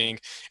point being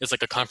it's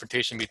like a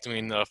confrontation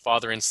between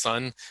father and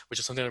son, which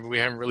is something that we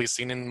haven't really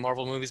seen in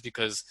Marvel movies,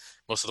 because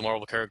most of the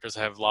Marvel characters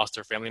have lost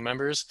their family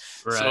members.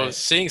 Right.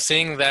 So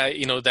seeing that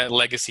that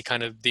legacy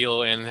kind of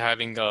deal, and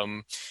having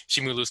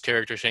Simu Liu's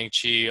character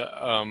Shang-Chi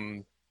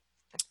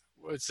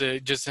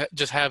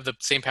just have the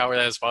same power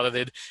that his father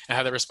did, and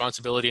have the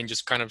responsibility, and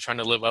just kind of trying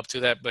to live up to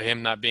that, but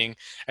him not being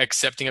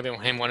accepting of it,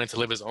 him wanting to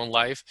live his own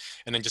life,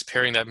 and then just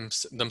pairing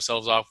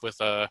themselves off with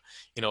a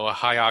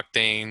high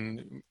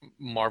octane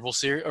Marvel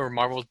series or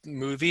Marvel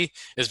movie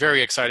is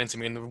very exciting to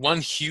me. And the one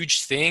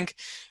huge thing,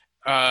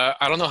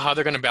 I don't know how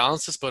they're going to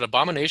balance this, but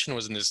Abomination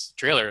was in this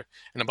trailer,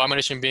 and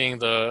Abomination being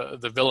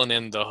the villain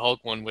in the Hulk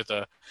one with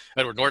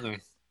Edward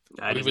Norton.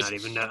 I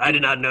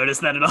did not notice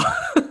that at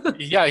all.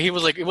 Yeah, he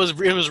was it was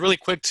really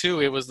quick too.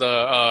 It was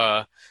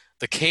the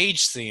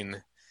cage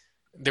scene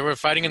They were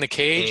fighting in the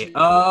cage,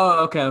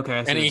 Oh, okay, okay.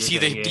 I see and what you you're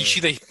see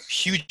saying. the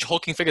huge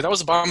hulking figure. That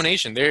was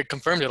Abomination. They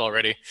confirmed it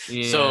already.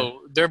 Yeah,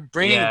 So they're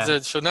bringing yeah,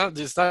 the so now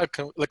it's not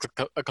like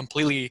a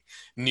completely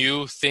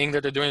new thing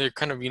that they're doing. They're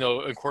kind of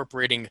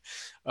incorporating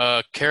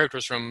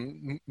characters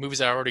from movies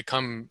that already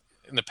come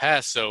in the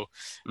past. So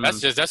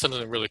mm, that's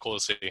something really cool to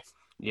see.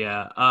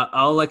 yeah.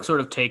 I'll like sort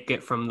of take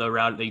it from the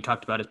route that you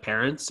talked about his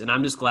parents, and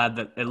I'm just glad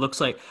that it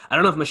looks like I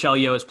don't know if Michelle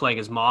Yeoh is playing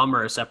his mom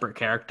or a separate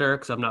character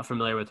because I'm not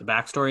familiar with the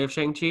backstory of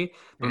Shang-Chi.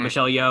 But Mhm.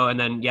 Michelle Yeoh, and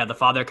then yeah, the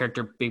father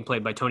character being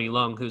played by Tony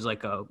Leung, who's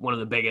like one of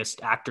the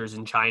biggest actors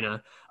in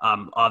China.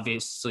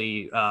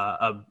 Obviously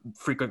a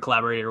frequent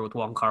collaborator with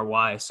Wong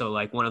Kar-wai, so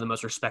like one of the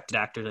most respected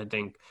actors I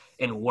think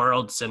in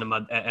world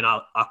cinema, and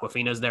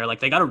Aquafina's there. Like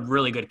they got a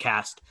really good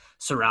cast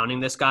surrounding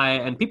this guy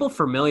and people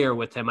familiar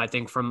with him, I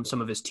think, from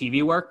some of his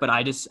TV work, but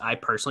I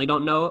personally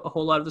don't know a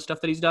whole lot of the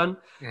stuff that he's done.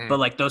 Mhm. But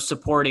like those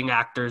supporting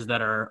actors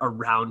that are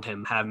around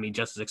him have me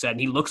just as excited.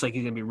 And he looks like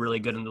he's gonna be really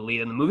good in the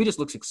lead. And the movie just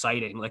looks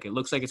exciting. Like it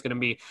looks like it's gonna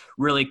be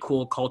really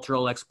cool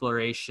cultural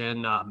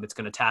exploration. It's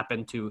gonna tap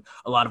into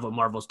a lot of what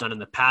Marvel's done in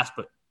the past,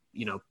 but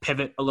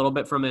pivot a little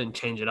bit from it and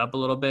change it up a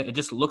little bit. It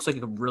just looks like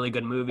a really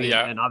good movie, and,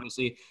 Yeah, and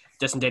obviously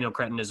Justin Daniel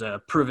Cretton is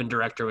a proven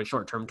director with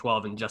Short Term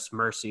 12 and Just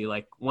Mercy.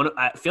 Like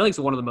I feel like he's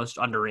one of the most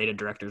underrated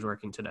directors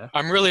working today.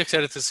 I'm really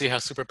excited to see how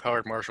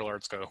superpowered martial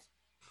arts go.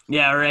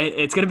 Yeah, right.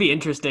 It's gonna be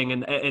interesting,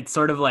 and it's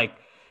sort of like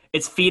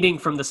it's feeding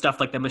from the stuff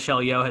like that Michelle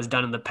Yeoh has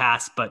done in the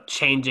past, but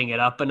changing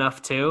it up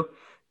enough too,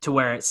 to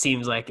where it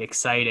seems like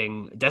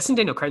exciting. Destin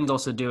Daniel Cretton's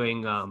also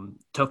doing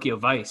Tokyo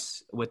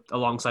Vice with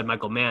alongside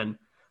Michael Mann,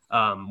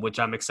 which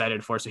I'm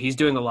excited for. So he's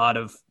doing a lot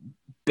of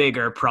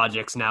bigger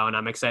projects now, and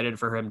I'm excited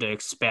for him to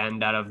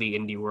expand out of the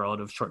indie world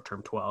of Short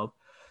Term 12.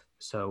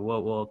 So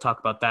we'll talk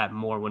about that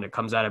more when it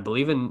comes out. I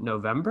believe in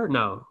November.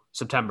 No,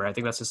 September. I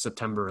think that's a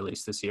September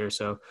release this year.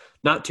 So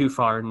not too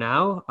far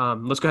now.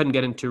 Let's go ahead and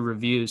get into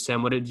reviews.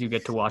 Sam, what did you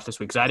get to watch this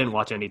week? Because I didn't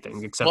watch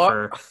anything except Well,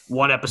 for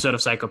one episode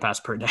of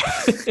Psychopaths per day.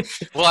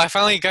 Well, I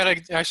finally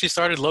actually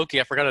started Loki.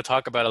 I forgot to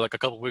talk about it like a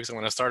couple of weeks ago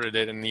when I started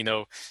it,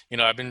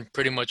 and I've been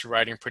pretty much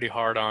writing pretty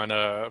hard on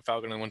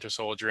Falcon and Winter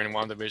Soldier and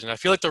WandaVision. I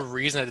feel like the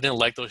reason I didn't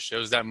like those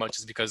shows that much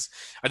is because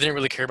I didn't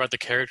really care about the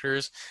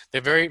characters. They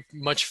very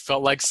much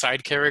felt like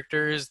side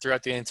characters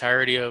throughout the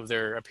entirety of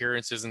their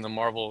appearances in the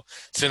Marvel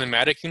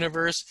Cinematic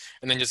Universe,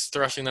 and then just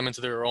thrusting them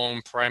into their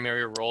own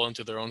primary role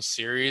into their own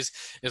series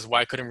is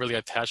why I couldn't really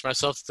attach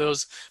myself to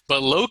those.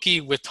 But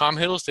Loki with Tom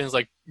Hiddleston is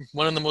like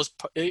one of the most,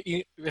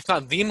 if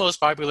not the most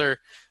popular,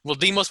 well,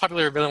 the most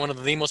popular villain, one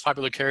of the most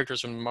popular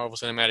characters from the Marvel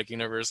Cinematic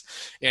Universe.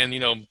 And,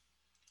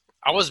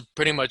 I was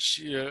pretty much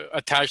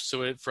attached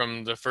to it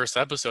from the first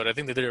episode. I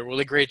think they did a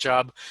really great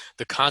job.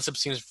 The concept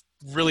seems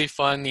really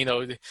fun,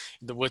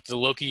 with the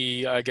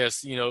Loki, I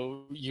guess,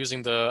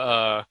 using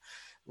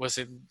was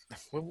it,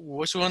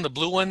 which one, the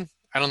blue one?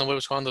 I don't know what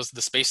was called,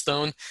 the Space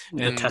Stone.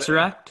 The And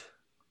Tesseract.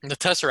 the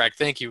Tesseract,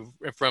 thank you,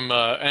 from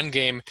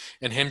Endgame,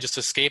 and him just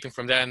escaping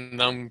from that, and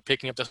them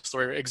picking up the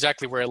story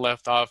exactly where it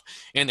left off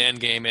in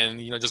Endgame, and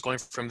just going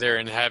from there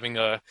and having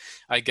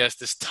I guess,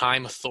 this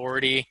time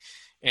authority,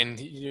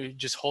 and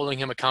just holding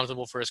him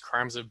accountable for his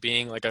crimes of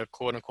being like a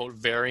quote unquote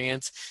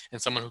variant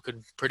and someone who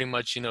could pretty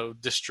much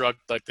destruct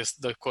like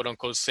the quote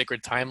unquote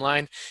sacred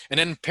timeline, and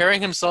then pairing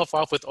himself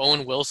off with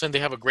Owen Wilson. They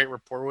have a great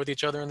rapport with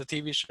each other in the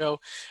TV show.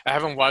 I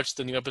haven't watched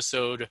the new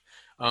episode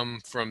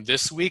from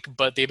this week,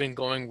 but they've been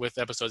going with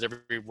episodes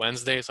every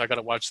Wednesday, so I got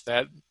to watch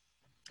that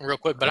real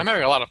quick. But I'm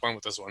having a lot of fun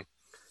with this one.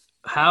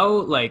 How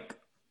like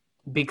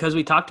because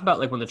we talked about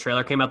like when the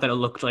trailer came out that it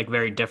looked like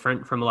very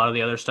different from a lot of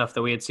the other stuff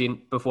that we had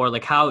seen before.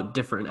 Like how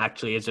different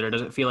actually is it, or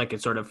does it feel like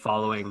it's sort of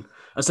following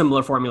a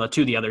similar formula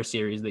to the other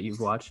series that you've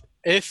watched?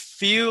 It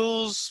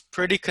feels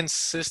pretty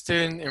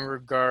consistent in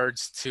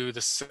regards to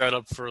the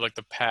setup for like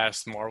the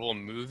past Marvel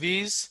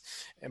movies,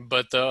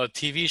 but the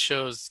TV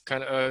shows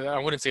kind of, I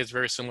wouldn't say it's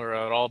very similar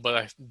at all,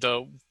 but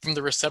the from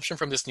the reception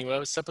from this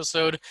newest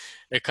episode,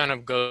 it kind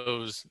of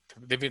goes.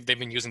 They've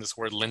been using this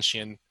word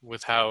Lynchian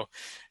with how,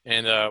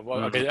 and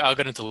well, Mm. I'll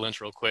get into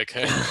Lynch real quick.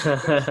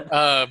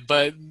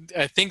 But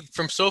I think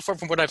from so far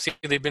from what I've seen,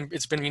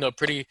 it's been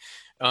pretty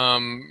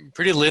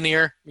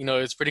linear.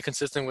 It's pretty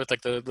consistent with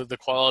like the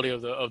quality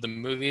of the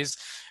movies.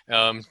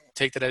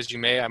 Take that as you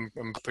may. I'm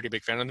a pretty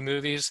big fan of the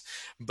movies,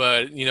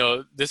 but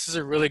this is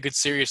a really good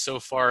series so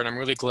far, and I'm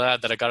really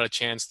glad that I got a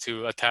chance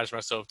to attach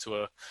myself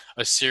to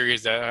a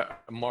series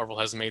that Marvel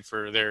has made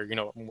for their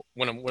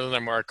one of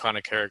their more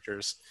iconic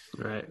characters.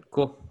 All right,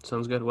 cool.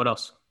 Sounds good. What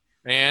else?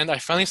 And I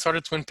finally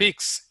started Twin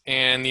Peaks,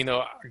 and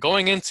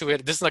going into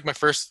it, this is like my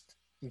first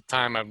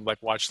time I've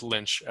like watched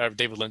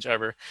David Lynch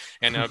ever,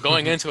 and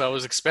going into it, I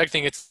was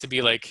expecting it to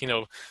be like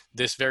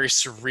this very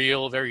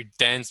surreal, very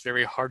dense,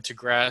 very hard to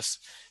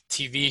grasp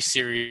TV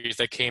series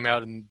that came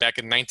out back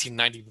in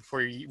 1990 before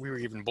we were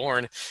even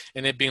born,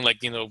 and it being like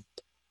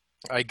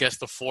I guess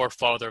the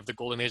forefather of the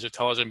golden age of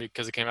television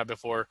because it came out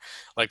before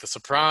like The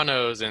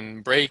Sopranos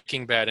and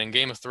Breaking Bad and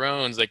Game of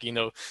Thrones. Like,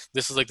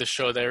 this is like the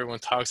show that everyone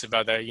talks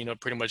about that,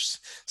 pretty much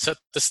set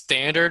the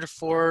standard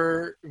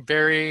for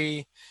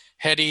very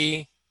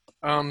heady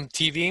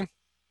TV.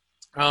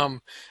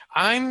 Um,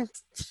 I'm,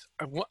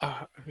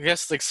 I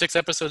guess, like 6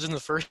 episodes in the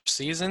first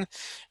season,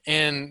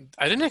 and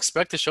I didn't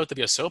expect the show to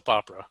be a soap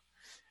opera.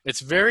 It's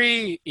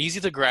very easy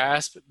to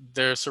grasp.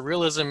 The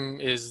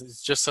surrealism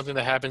is just something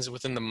that happens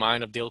within the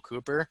mind of Dale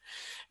Cooper,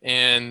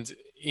 and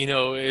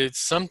it's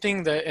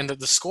something that. And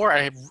the score,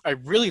 I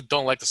really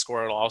don't like the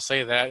score at all. I'll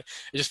say that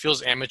it just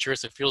feels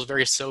amateurish. It feels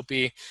very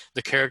soapy.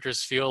 The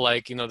characters feel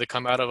like they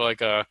come out of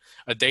like a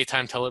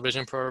daytime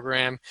television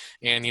program,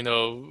 and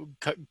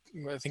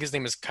I think his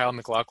name is Kyle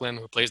MacLachlan,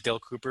 who plays Dale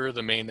Cooper,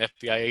 the main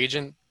FBI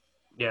agent.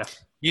 Yeah.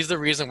 He's the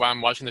reason why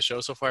I'm watching the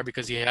show so far,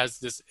 because he has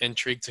this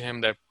intrigue to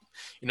him that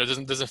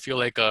doesn't feel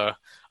like a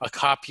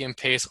copy and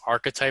paste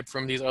archetype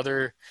from these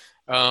other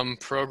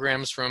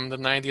programs from the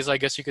 90s, I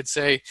guess you could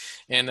say.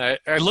 And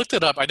I looked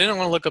it up. I didn't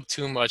want to look up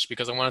too much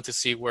because I wanted to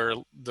see where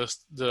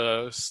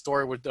the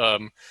story would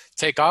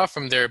take off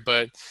from there.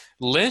 But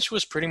Lynch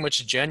was pretty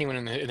much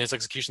genuine in his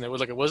execution.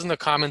 It wasn't a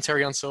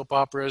commentary on soap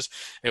operas.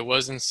 It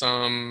wasn't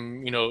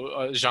some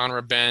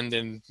genre bend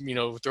and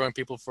throwing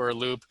people for a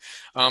loop.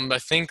 I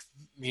think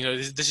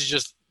this is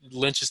just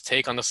Lynch's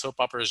take on the soap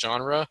opera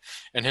genre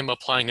and him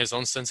applying his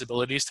own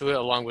sensibilities to it,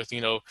 along with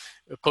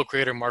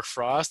co-creator Mark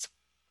Frost.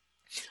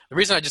 The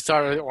reason I just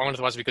thought I wanted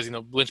to watch it because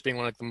Lynch being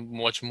one of the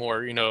much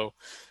more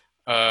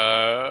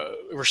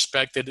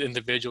respected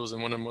individuals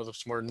and one of the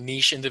most more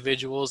niche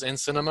individuals in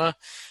cinema,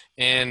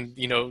 and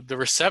the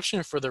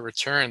reception for The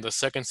Return, the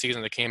second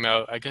season that came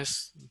out, I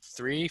guess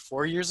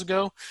 3-4 years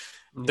ago.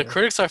 The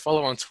critics I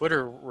follow on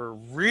Twitter were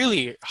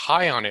really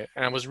high on it,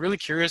 and I was really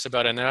curious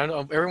about it. And I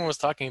know everyone was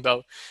talking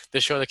about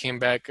the show that came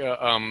back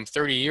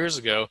 30 years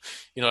ago.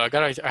 I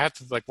have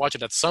to watch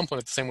it at some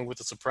point. The same way with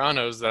The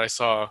Sopranos that I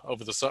saw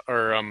over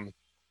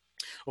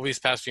these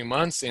past few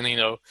months, and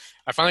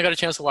I finally got a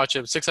chance to watch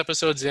it. 6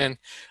 episodes in,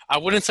 I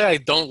wouldn't say I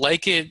don't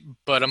like it,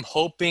 but I'm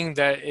hoping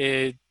that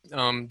it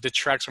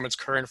detracts from its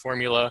current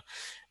formula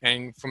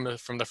and from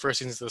the first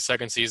season to the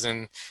second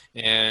season,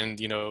 and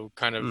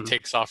kind of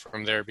takes off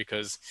from there,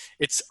 because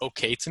it's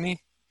okay to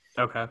me.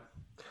 Okay.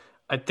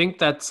 I think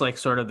that's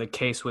sort of the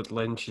case with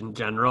Lynch in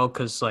general,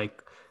 because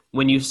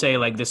when you say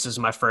this is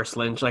my first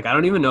Lynch, I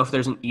don't even know if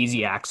there's an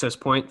easy access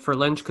point for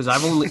Lynch, because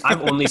I've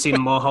only seen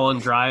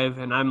Mulholland Drive,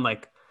 and I'm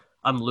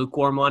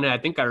lukewarm on it. I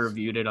think I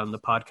reviewed it on the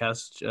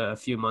podcast a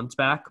few months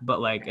back, but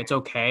it's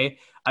okay.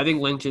 I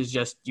think Lynch is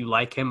just, you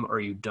like him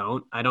or you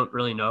don't. I don't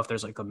really know if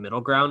there's a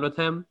middle ground with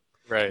him.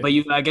 Right. But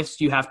I guess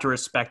you have to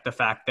respect the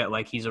fact that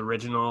he's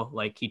original,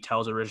 he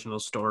tells original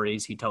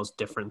stories, he tells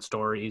different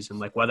stories,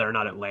 and whether or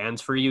not it lands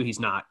for you, he's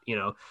not,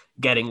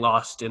 getting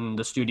lost in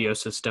the studio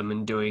system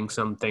and doing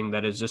something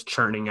that is just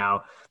churning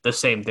out the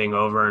same thing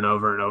over and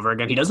over and over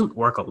again. He doesn't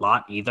work a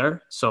lot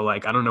either. So I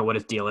don't know what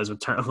his deal is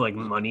with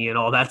money and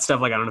all that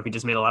stuff. I don't know if he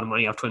just made a lot of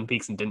money off Twin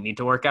Peaks and didn't need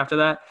to work after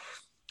that.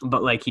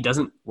 But he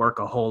doesn't work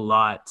a whole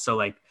lot. So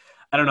I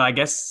don't know. I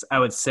guess I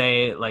would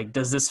say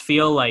does this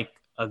feel like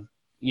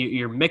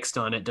you're mixed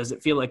on it? Does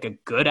it feel like a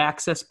good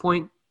access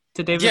point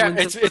to David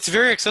Lynch? It's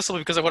very accessible,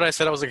 because of what I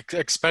said. I was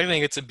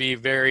expecting it to be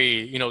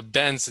very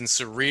dense and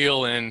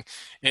surreal, and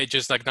it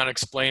just not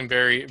explain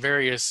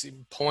various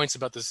points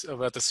about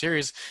the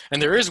series. And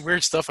there is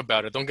weird stuff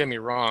about it, don't get me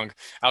wrong,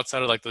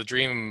 outside of the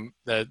dreams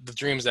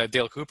that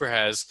Dale Cooper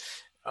has.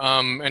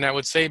 And I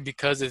would say,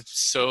 because it's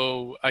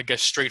so, I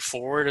guess,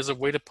 straightforward as a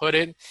way to put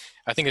it,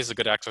 I think it's a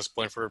good access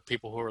point for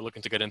people who are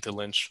looking to get into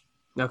Lynch.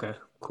 Okay,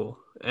 cool.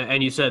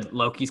 And you said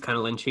Loki's kind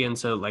of Lynchian,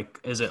 so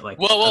is it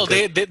Well,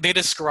 they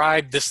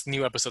described this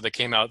new episode that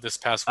came out this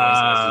past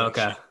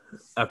Wednesday.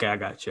 Okay, I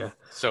got you.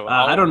 So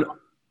I don't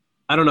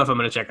know if I'm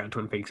gonna check out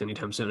Twin Peaks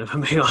anytime soon, if I'm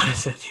being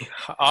honest with you.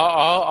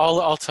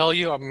 I'll tell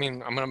you. I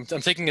mean, I'm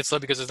taking it slow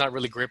because it's not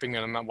really gripping me,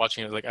 and I'm not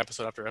watching it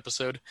episode after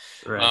episode.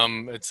 Right.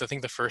 I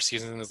think the first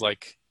season is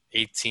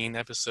 18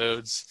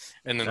 episodes,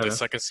 and then the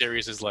second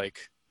series is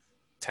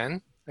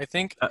 10. I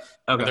think.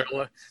 Okay.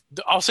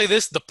 I'll say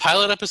this: the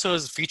pilot episode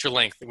is feature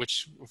length,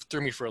 which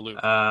threw me for a loop.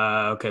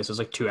 Okay, so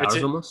it's 2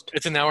 hours almost.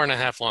 It's an hour and a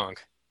half long.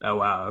 Oh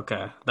wow,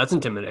 okay, that's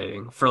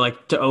intimidating. For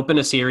to open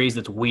a series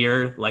that's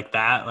weird like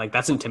that,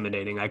 that's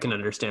intimidating. I can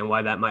understand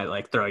why that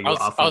might throw you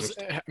off. I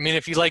mean,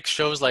 if you like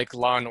shows like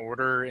Law and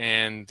Order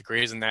and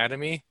Grey's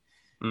Anatomy,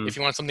 if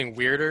you want something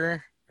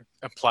weirder,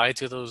 apply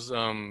to those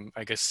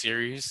I guess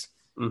series.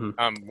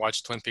 Mm-hmm.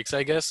 Watch Twin Peaks,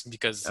 I guess,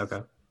 because.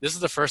 Okay. This is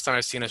the first time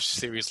I've seen a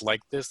series like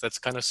this that's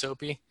kind of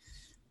soapy.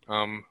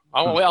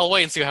 I'll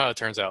wait and see how it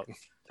turns out.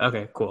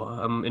 Okay, cool.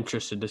 I'm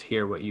interested to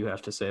hear what you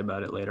have to say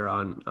about it later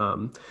on.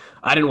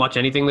 I didn't watch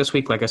anything this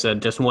week. Like I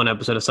said, just one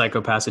episode of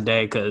Psycho-Pass a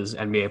day because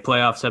NBA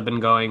playoffs have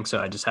been going, so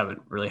I just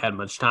haven't really had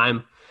much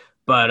time.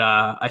 But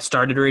I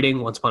started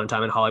reading Once Upon a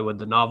Time in Hollywood,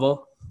 the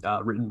novel,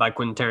 written by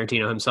Quentin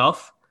Tarantino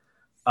himself.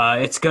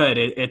 It's good.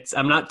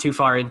 I'm not too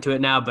far into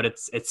it now, but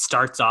it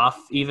starts off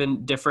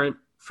even different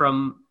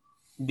from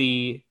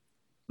the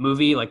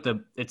movie.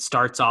 It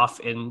starts off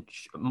in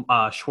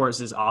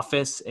Schwartz's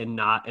office and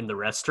not in the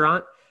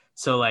restaurant.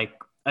 So I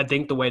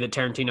think the way that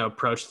Tarantino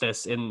approached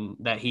this, in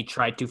that he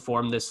tried to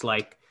form this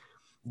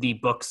the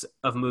books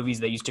of movies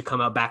that used to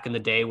come out back in the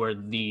day, where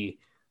the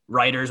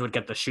writers would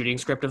get the shooting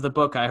script of the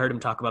book. I heard him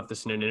talk about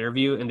this in an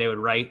interview, and they would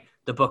write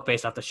the book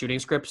based off the shooting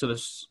script. So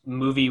this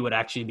movie would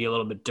actually be a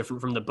little bit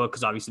different from the book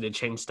because obviously they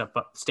changed stuff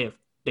up.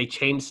 They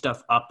changed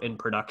stuff up in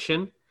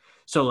production.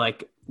 So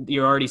like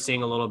you're already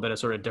seeing a little bit of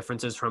sort of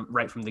differences from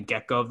the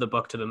get-go of the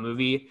book to the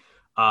movie.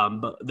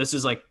 But this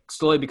is like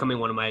slowly becoming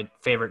one of my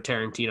favorite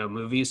Tarantino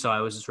movies. So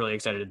I was just really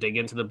excited to dig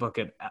into the book.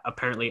 It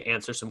apparently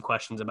answers some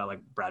questions about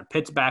like Brad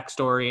Pitt's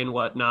backstory and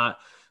whatnot.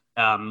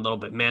 A little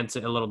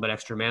bit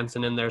extra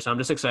Manson in there. So I'm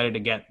just excited to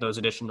get those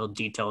additional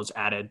details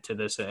added to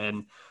this.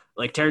 And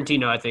like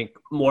Tarantino, I think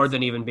more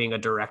than even being a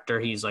director,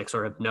 he's like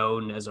sort of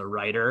known as a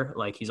writer.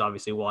 Like he's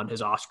obviously won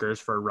his Oscars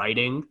for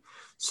writing.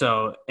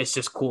 So it's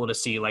just cool to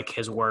see like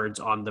his words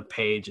on the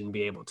page and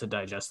be able to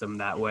digest them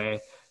that way.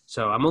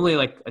 So I'm only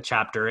like a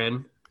chapter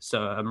in,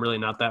 so I'm really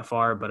not that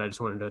far, but I just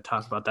wanted to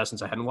talk about that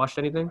since I hadn't watched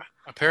anything.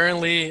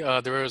 Apparently,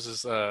 there was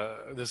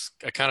this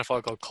account of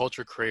follow called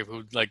Culture Crave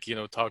who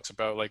talks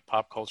about like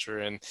pop culture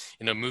and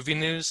movie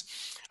news.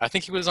 I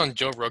think he was on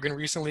Joe Rogan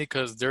recently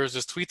because there was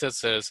this tweet that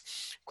says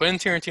Quentin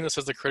Tarantino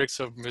says the critics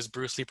of his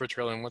Bruce Lee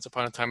portrayal in Once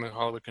Upon a Time in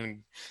Hollywood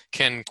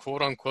can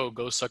quote unquote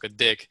go suck a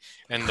dick,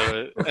 and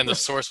the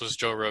source was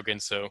Joe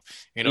Rogan. So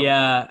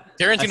yeah,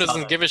 Tarantino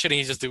doesn't give a shit. And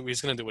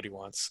he's gonna do what he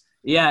wants.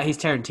 Yeah, he's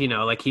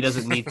Tarantino. Like he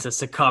doesn't need to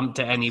succumb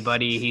to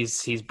anybody.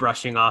 He's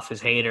brushing off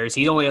his haters.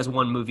 He only has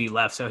one movie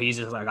left, so he's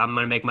just like, I'm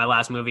gonna make my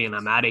last movie and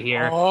I'm out of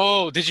here.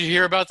 Oh, did you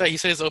hear about that? He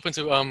said he's open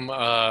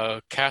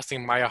to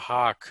casting Maya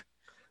Hawke.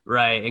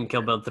 Right, in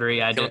Kill Bill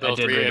 3. I did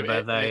read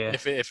about that. Yeah.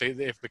 If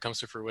it comes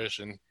to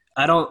fruition.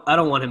 I don't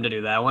want him to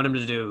do that. I want him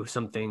to do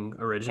something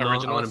original. I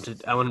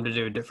want him to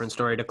do a different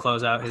story to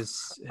close out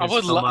his I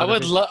would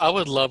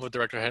love a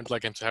director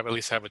like him to at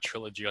least have a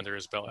trilogy under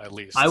his belt at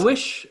least. I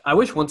wish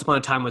Once Upon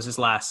a Time was his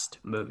last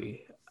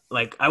movie.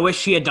 Like I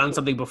wish he had done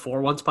something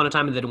before Once Upon a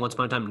Time and then Once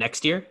Upon a Time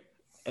next year.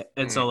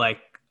 And so like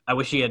I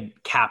wish he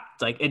had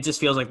capped, like it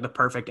just feels like the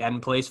perfect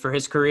end place for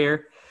his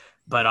career.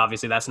 But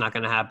obviously that's not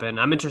going to happen.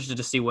 I'm interested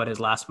to see what his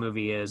last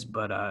movie is.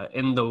 But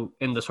in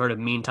the sort of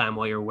meantime,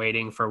 while you're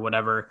waiting for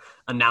whatever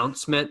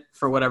announcement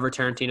for whatever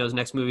Tarantino's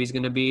next movie is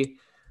going to be,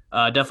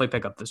 definitely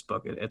pick up this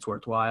book. It's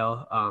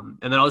worthwhile.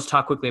 And then I'll just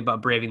talk quickly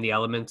about Braving the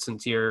Elements.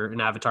 Since you're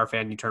an Avatar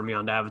fan, you turned me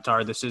on to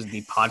Avatar. This is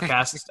the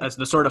podcast as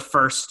the sort of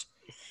first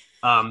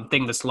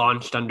thing that's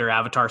launched under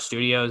Avatar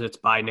Studios. It's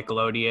by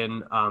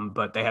Nickelodeon,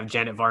 but they have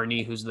Janet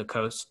Varney, who is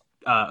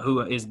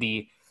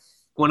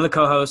one of the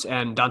co-hosts,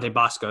 and Dante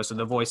Bosco. So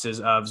the voices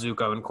of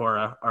Zuko and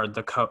Korra are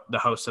the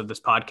hosts of this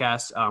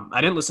podcast.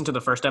 I didn't listen to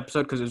the first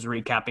episode because it was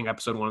recapping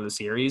episode 1 of the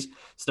series.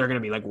 So they're going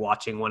to be like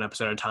watching one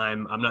episode at a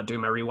time. I'm not doing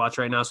my rewatch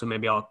right now, so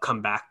maybe I'll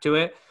come back to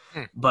it.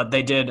 But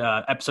they did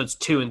episodes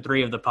 2 and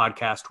 3 of the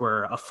podcast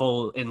were a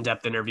full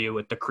in-depth interview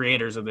with the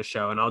creators of the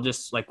show. And I'll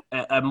just like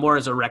more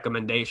as a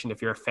recommendation,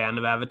 if you're a fan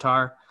of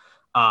Avatar,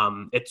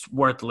 it's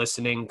worth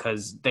listening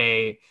because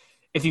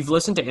if you've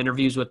listened to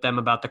interviews with them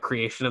about the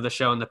creation of the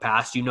show in the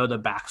past, you know the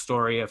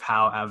backstory of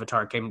how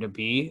Avatar came to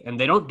be. And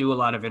they don't do a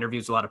lot of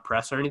interviews, a lot of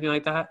press or anything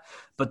like that.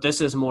 But this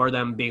is more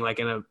them being like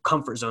in a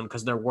comfort zone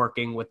because they're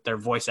working with their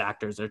voice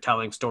actors. They're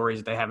telling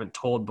stories they haven't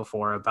told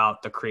before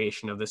about the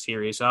creation of the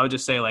series. So I would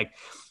just say like,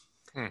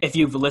 if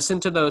you've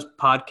listened to those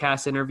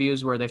podcast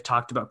interviews where they've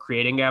talked about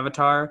creating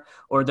Avatar,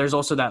 or there's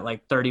also that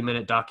like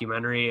 30-minute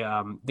documentary,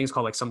 I think it's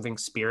called like something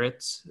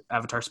Spirits,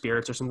 Avatar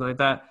Spirits or something like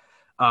that.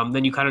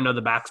 Then you kind of know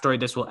the backstory.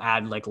 This will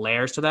add like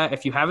layers to that.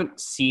 If you haven't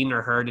seen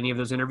or heard any of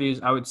those interviews,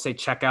 I would say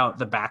check out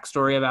the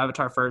backstory of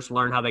Avatar first,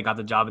 learn how they got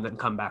the job, and then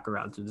come back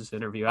around to this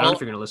interview. I don't know if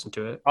you're going to listen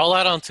to it. I'll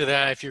add on to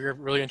that. If you're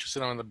really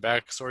interested on the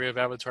backstory of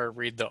Avatar,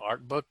 read the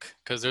art book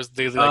because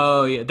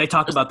they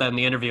talk about that in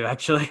the interview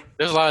actually.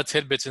 There's a lot of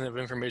tidbits of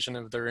information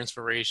of their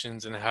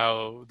inspirations and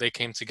how they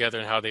came together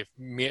and how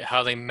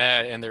they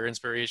met and their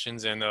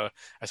inspirations and I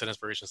said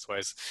inspirations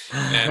twice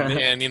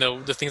and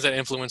the things that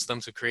influenced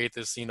them to create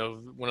this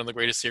one of the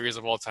greatest series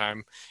of all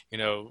time,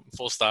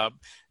 full stop.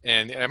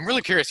 And I'm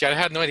really curious. Yeah, I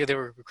had no idea they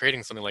were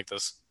creating something like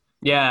this.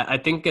 Yeah, I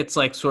think it's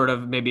like sort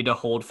of maybe to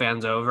hold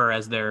fans over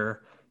as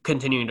they're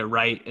continuing to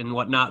write and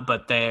whatnot.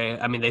 But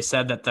they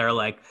said that they're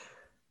like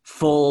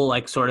full,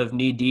 like sort of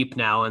knee deep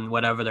now in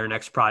whatever their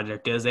next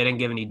project is. They didn't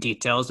give any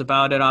details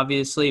about it,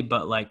 obviously,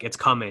 but like it's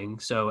coming.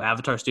 So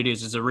Avatar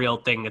Studios is a real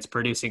thing. It's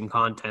producing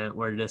content.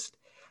 We're just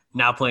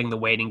now playing the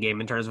waiting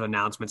game in terms of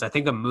announcements. I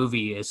think a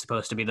movie is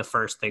supposed to be the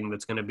first thing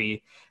that's going to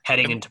be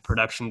heading into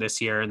production this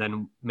year. And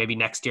then maybe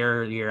next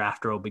year or the year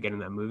after, we'll be getting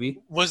that movie.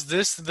 Was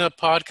this the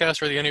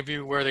podcast or the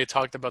interview where they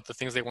talked about the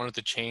things they wanted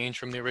to change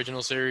from the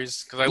original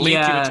series? Because I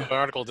linked you into an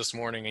article this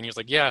morning and he was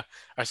like, yeah,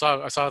 I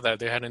saw that.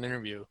 They had an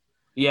interview.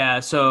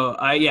 Yeah. So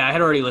I had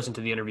already listened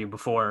to the interview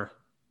before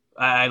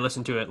I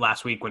listened to it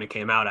last week when it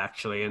came out,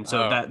 actually. And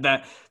so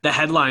that the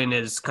headline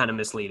is kind of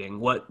misleading.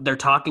 What they're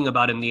talking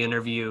about in the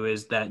interview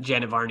is that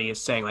Janet Varney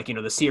is saying, like,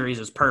 the series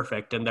is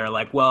perfect. And they're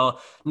like, well,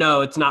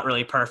 no, it's not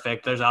really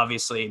perfect. There's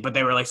obviously, but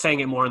they were like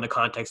saying it more in the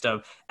context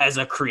of, as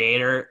a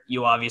creator,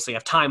 you obviously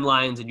have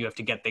timelines and you have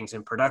to get things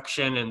in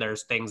production. And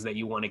there's things that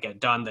you want to get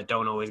done that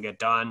don't always get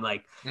done.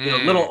 Like,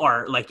 little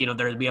art, like,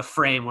 there'd be a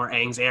frame where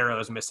Aang's arrow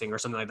is missing or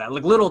something like that.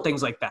 Like little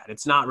things like that.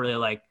 It's not really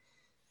like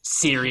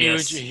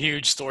serious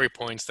huge story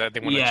points that they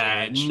want to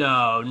change.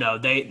 No,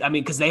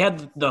 because they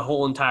had the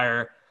whole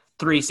entire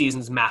 3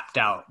 seasons mapped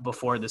out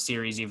before the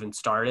series even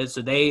started,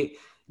 so they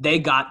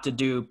got to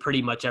do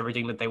pretty much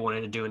everything that they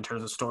wanted to do in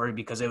terms of story,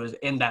 because it was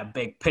in that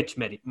big pitch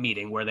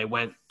meeting where they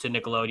went to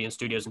Nickelodeon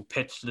Studios and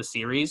pitched the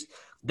series.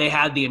 They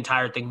had the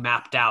entire thing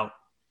mapped out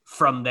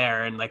from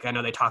there, and like I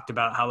know they talked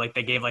about how like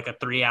they gave like a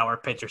 3-hour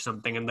pitch or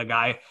something, and the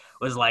guy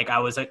was like, I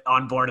was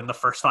on board in the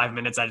first 5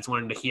 minutes, I just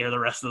wanted to hear the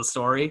rest of the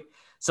story.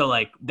 So,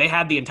 like, they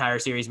had the entire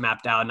series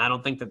mapped out, and I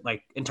don't think that,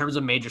 like, in terms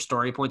of major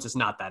story points, it's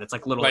not that. It's,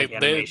 like, little like,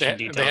 animation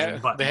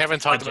details. They haven't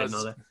talked about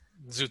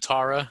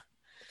Zutara.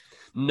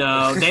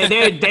 No,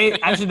 they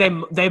actually,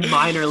 they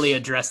minorly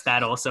addressed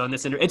that also in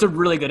this interview. It's a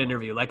really good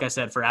interview. Like I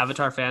said, for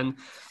Avatar fan,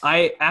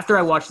 after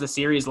I watched the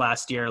series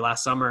last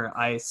summer,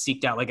 I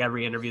seeked out, like,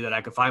 every interview that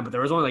I could find, but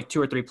there was only, like,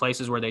 2 or 3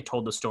 places where they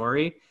told the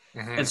story.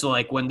 Mm-hmm. And so,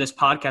 like, when this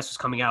podcast was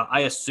coming out,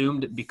 I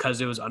assumed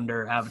because it was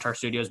under Avatar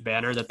Studios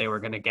banner that they were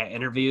going to get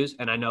interviews.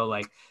 And I know,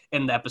 like,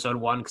 in the episode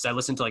 1, because I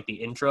listened to, like, the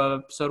intro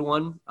of episode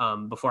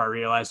 1 before I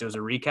realized it was a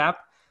recap,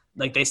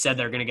 like, they said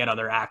they're going to get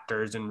other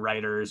actors and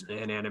writers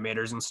and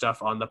animators and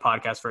stuff on the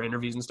podcast for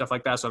interviews and stuff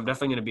like that. So I'm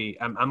definitely going to be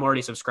 – I'm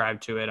already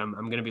subscribed to it. I'm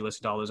going to be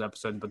listening to all those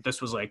episodes. But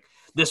this was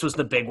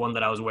the big one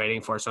that I was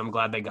waiting for. So I'm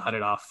glad they got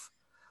it off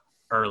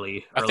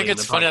early. I think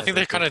it's funny. I think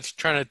they're kind of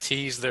trying to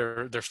tease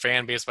their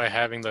fan base by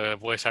having the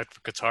voice actor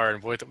for Katara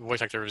and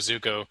voice actor of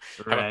Zuko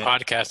have a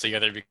podcast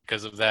together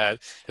because of that.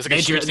 It's like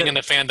a huge thing in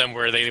the fandom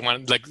where they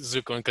want like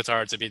Zuko and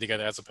Katara to be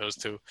together as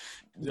opposed to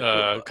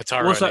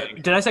Katara. Well, so,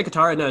 did I say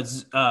Katara? No,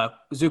 it's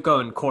Zuko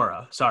and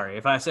Korra. Sorry,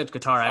 if I said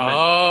Katara, I meant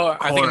Korra.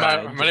 I think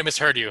I might have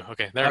misheard you.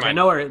 Okay, never mind.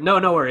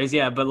 No worries.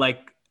 Yeah, but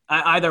like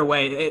either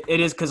way, it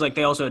is because like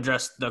they also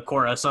addressed the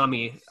Korra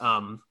Asami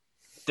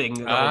thing,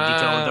 the whole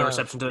detail, the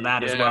reception to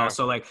that as well.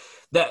 So like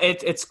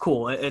it's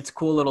cool. It's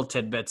cool little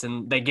tidbits,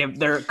 and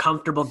they're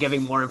comfortable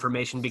giving more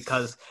information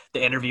because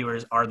the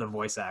interviewers are the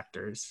voice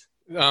actors.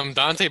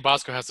 Dante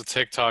Bosco has a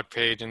TikTok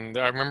page, and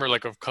I remember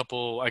like a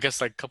couple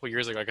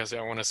years ago,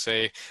 I want to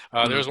say,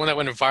 there was one that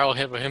went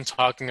viral of him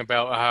talking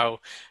about how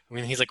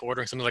when he's like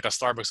ordering something like a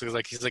Starbucks, so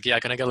he's like, yeah,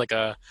 can I get like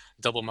a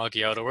double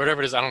macchiato or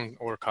whatever it is? I don't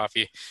order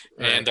coffee.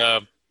 Right.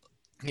 And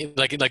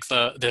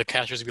the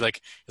cashiers would be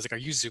like, he's like,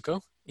 are you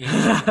Zuko?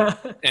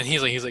 And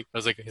he's like,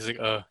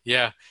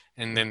 yeah.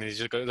 And then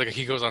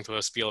he goes on to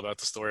a spiel about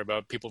the story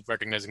about people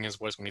recognizing his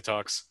voice when he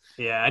talks.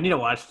 Yeah, I need to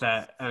watch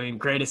that. I mean,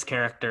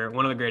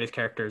 one of the greatest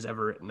characters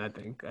ever written, I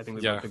think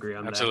we both agree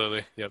on absolutely.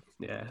 That. Yep.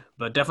 Yeah,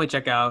 but definitely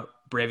check out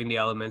Braving the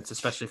Elements,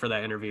 especially for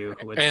that interview.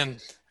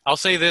 And I'll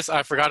say this,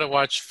 I forgot to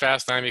watch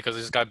Fast 9 because I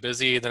just got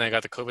busy. Then I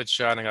got the COVID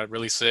shot and I got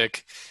really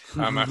sick.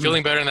 I'm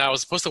feeling better now. I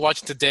was supposed to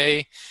watch it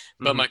today,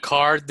 but my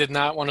car did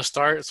not want to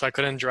start, so I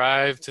couldn't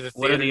drive to the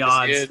theater. What are the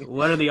odds?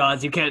 What are the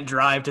odds you can't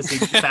drive to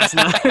see Fast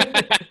 9?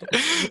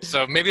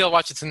 So maybe I'll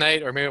watch it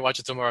tonight, or maybe I'll watch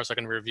it tomorrow so I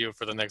can review it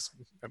for the next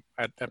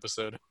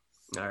episode.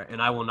 All right,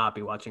 and I will not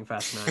be watching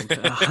Fast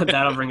 9.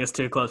 That'll bring us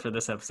too close for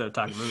this episode of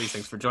Talking Movies.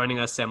 Thanks for joining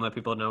us. Sam, let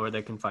people know where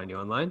they can find you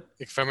online.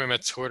 You can find me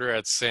at Twitter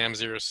at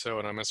Sam0So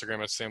and on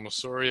Instagram at Sam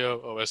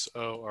Osorio,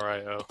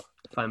 Osorio.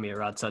 Find me at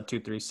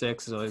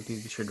Rodsod236. So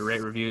be sure to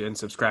rate, review, and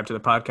subscribe to the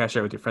podcast.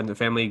 Share with your friends and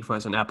family. You can find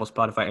us on Apple,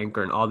 Spotify,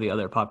 Anchor, and all the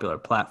other popular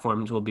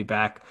platforms. We'll be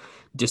back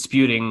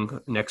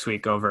disputing next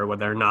week over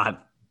whether or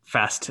not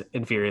Fast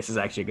and Furious is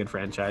actually a good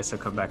franchise. So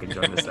come back and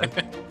join us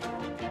then.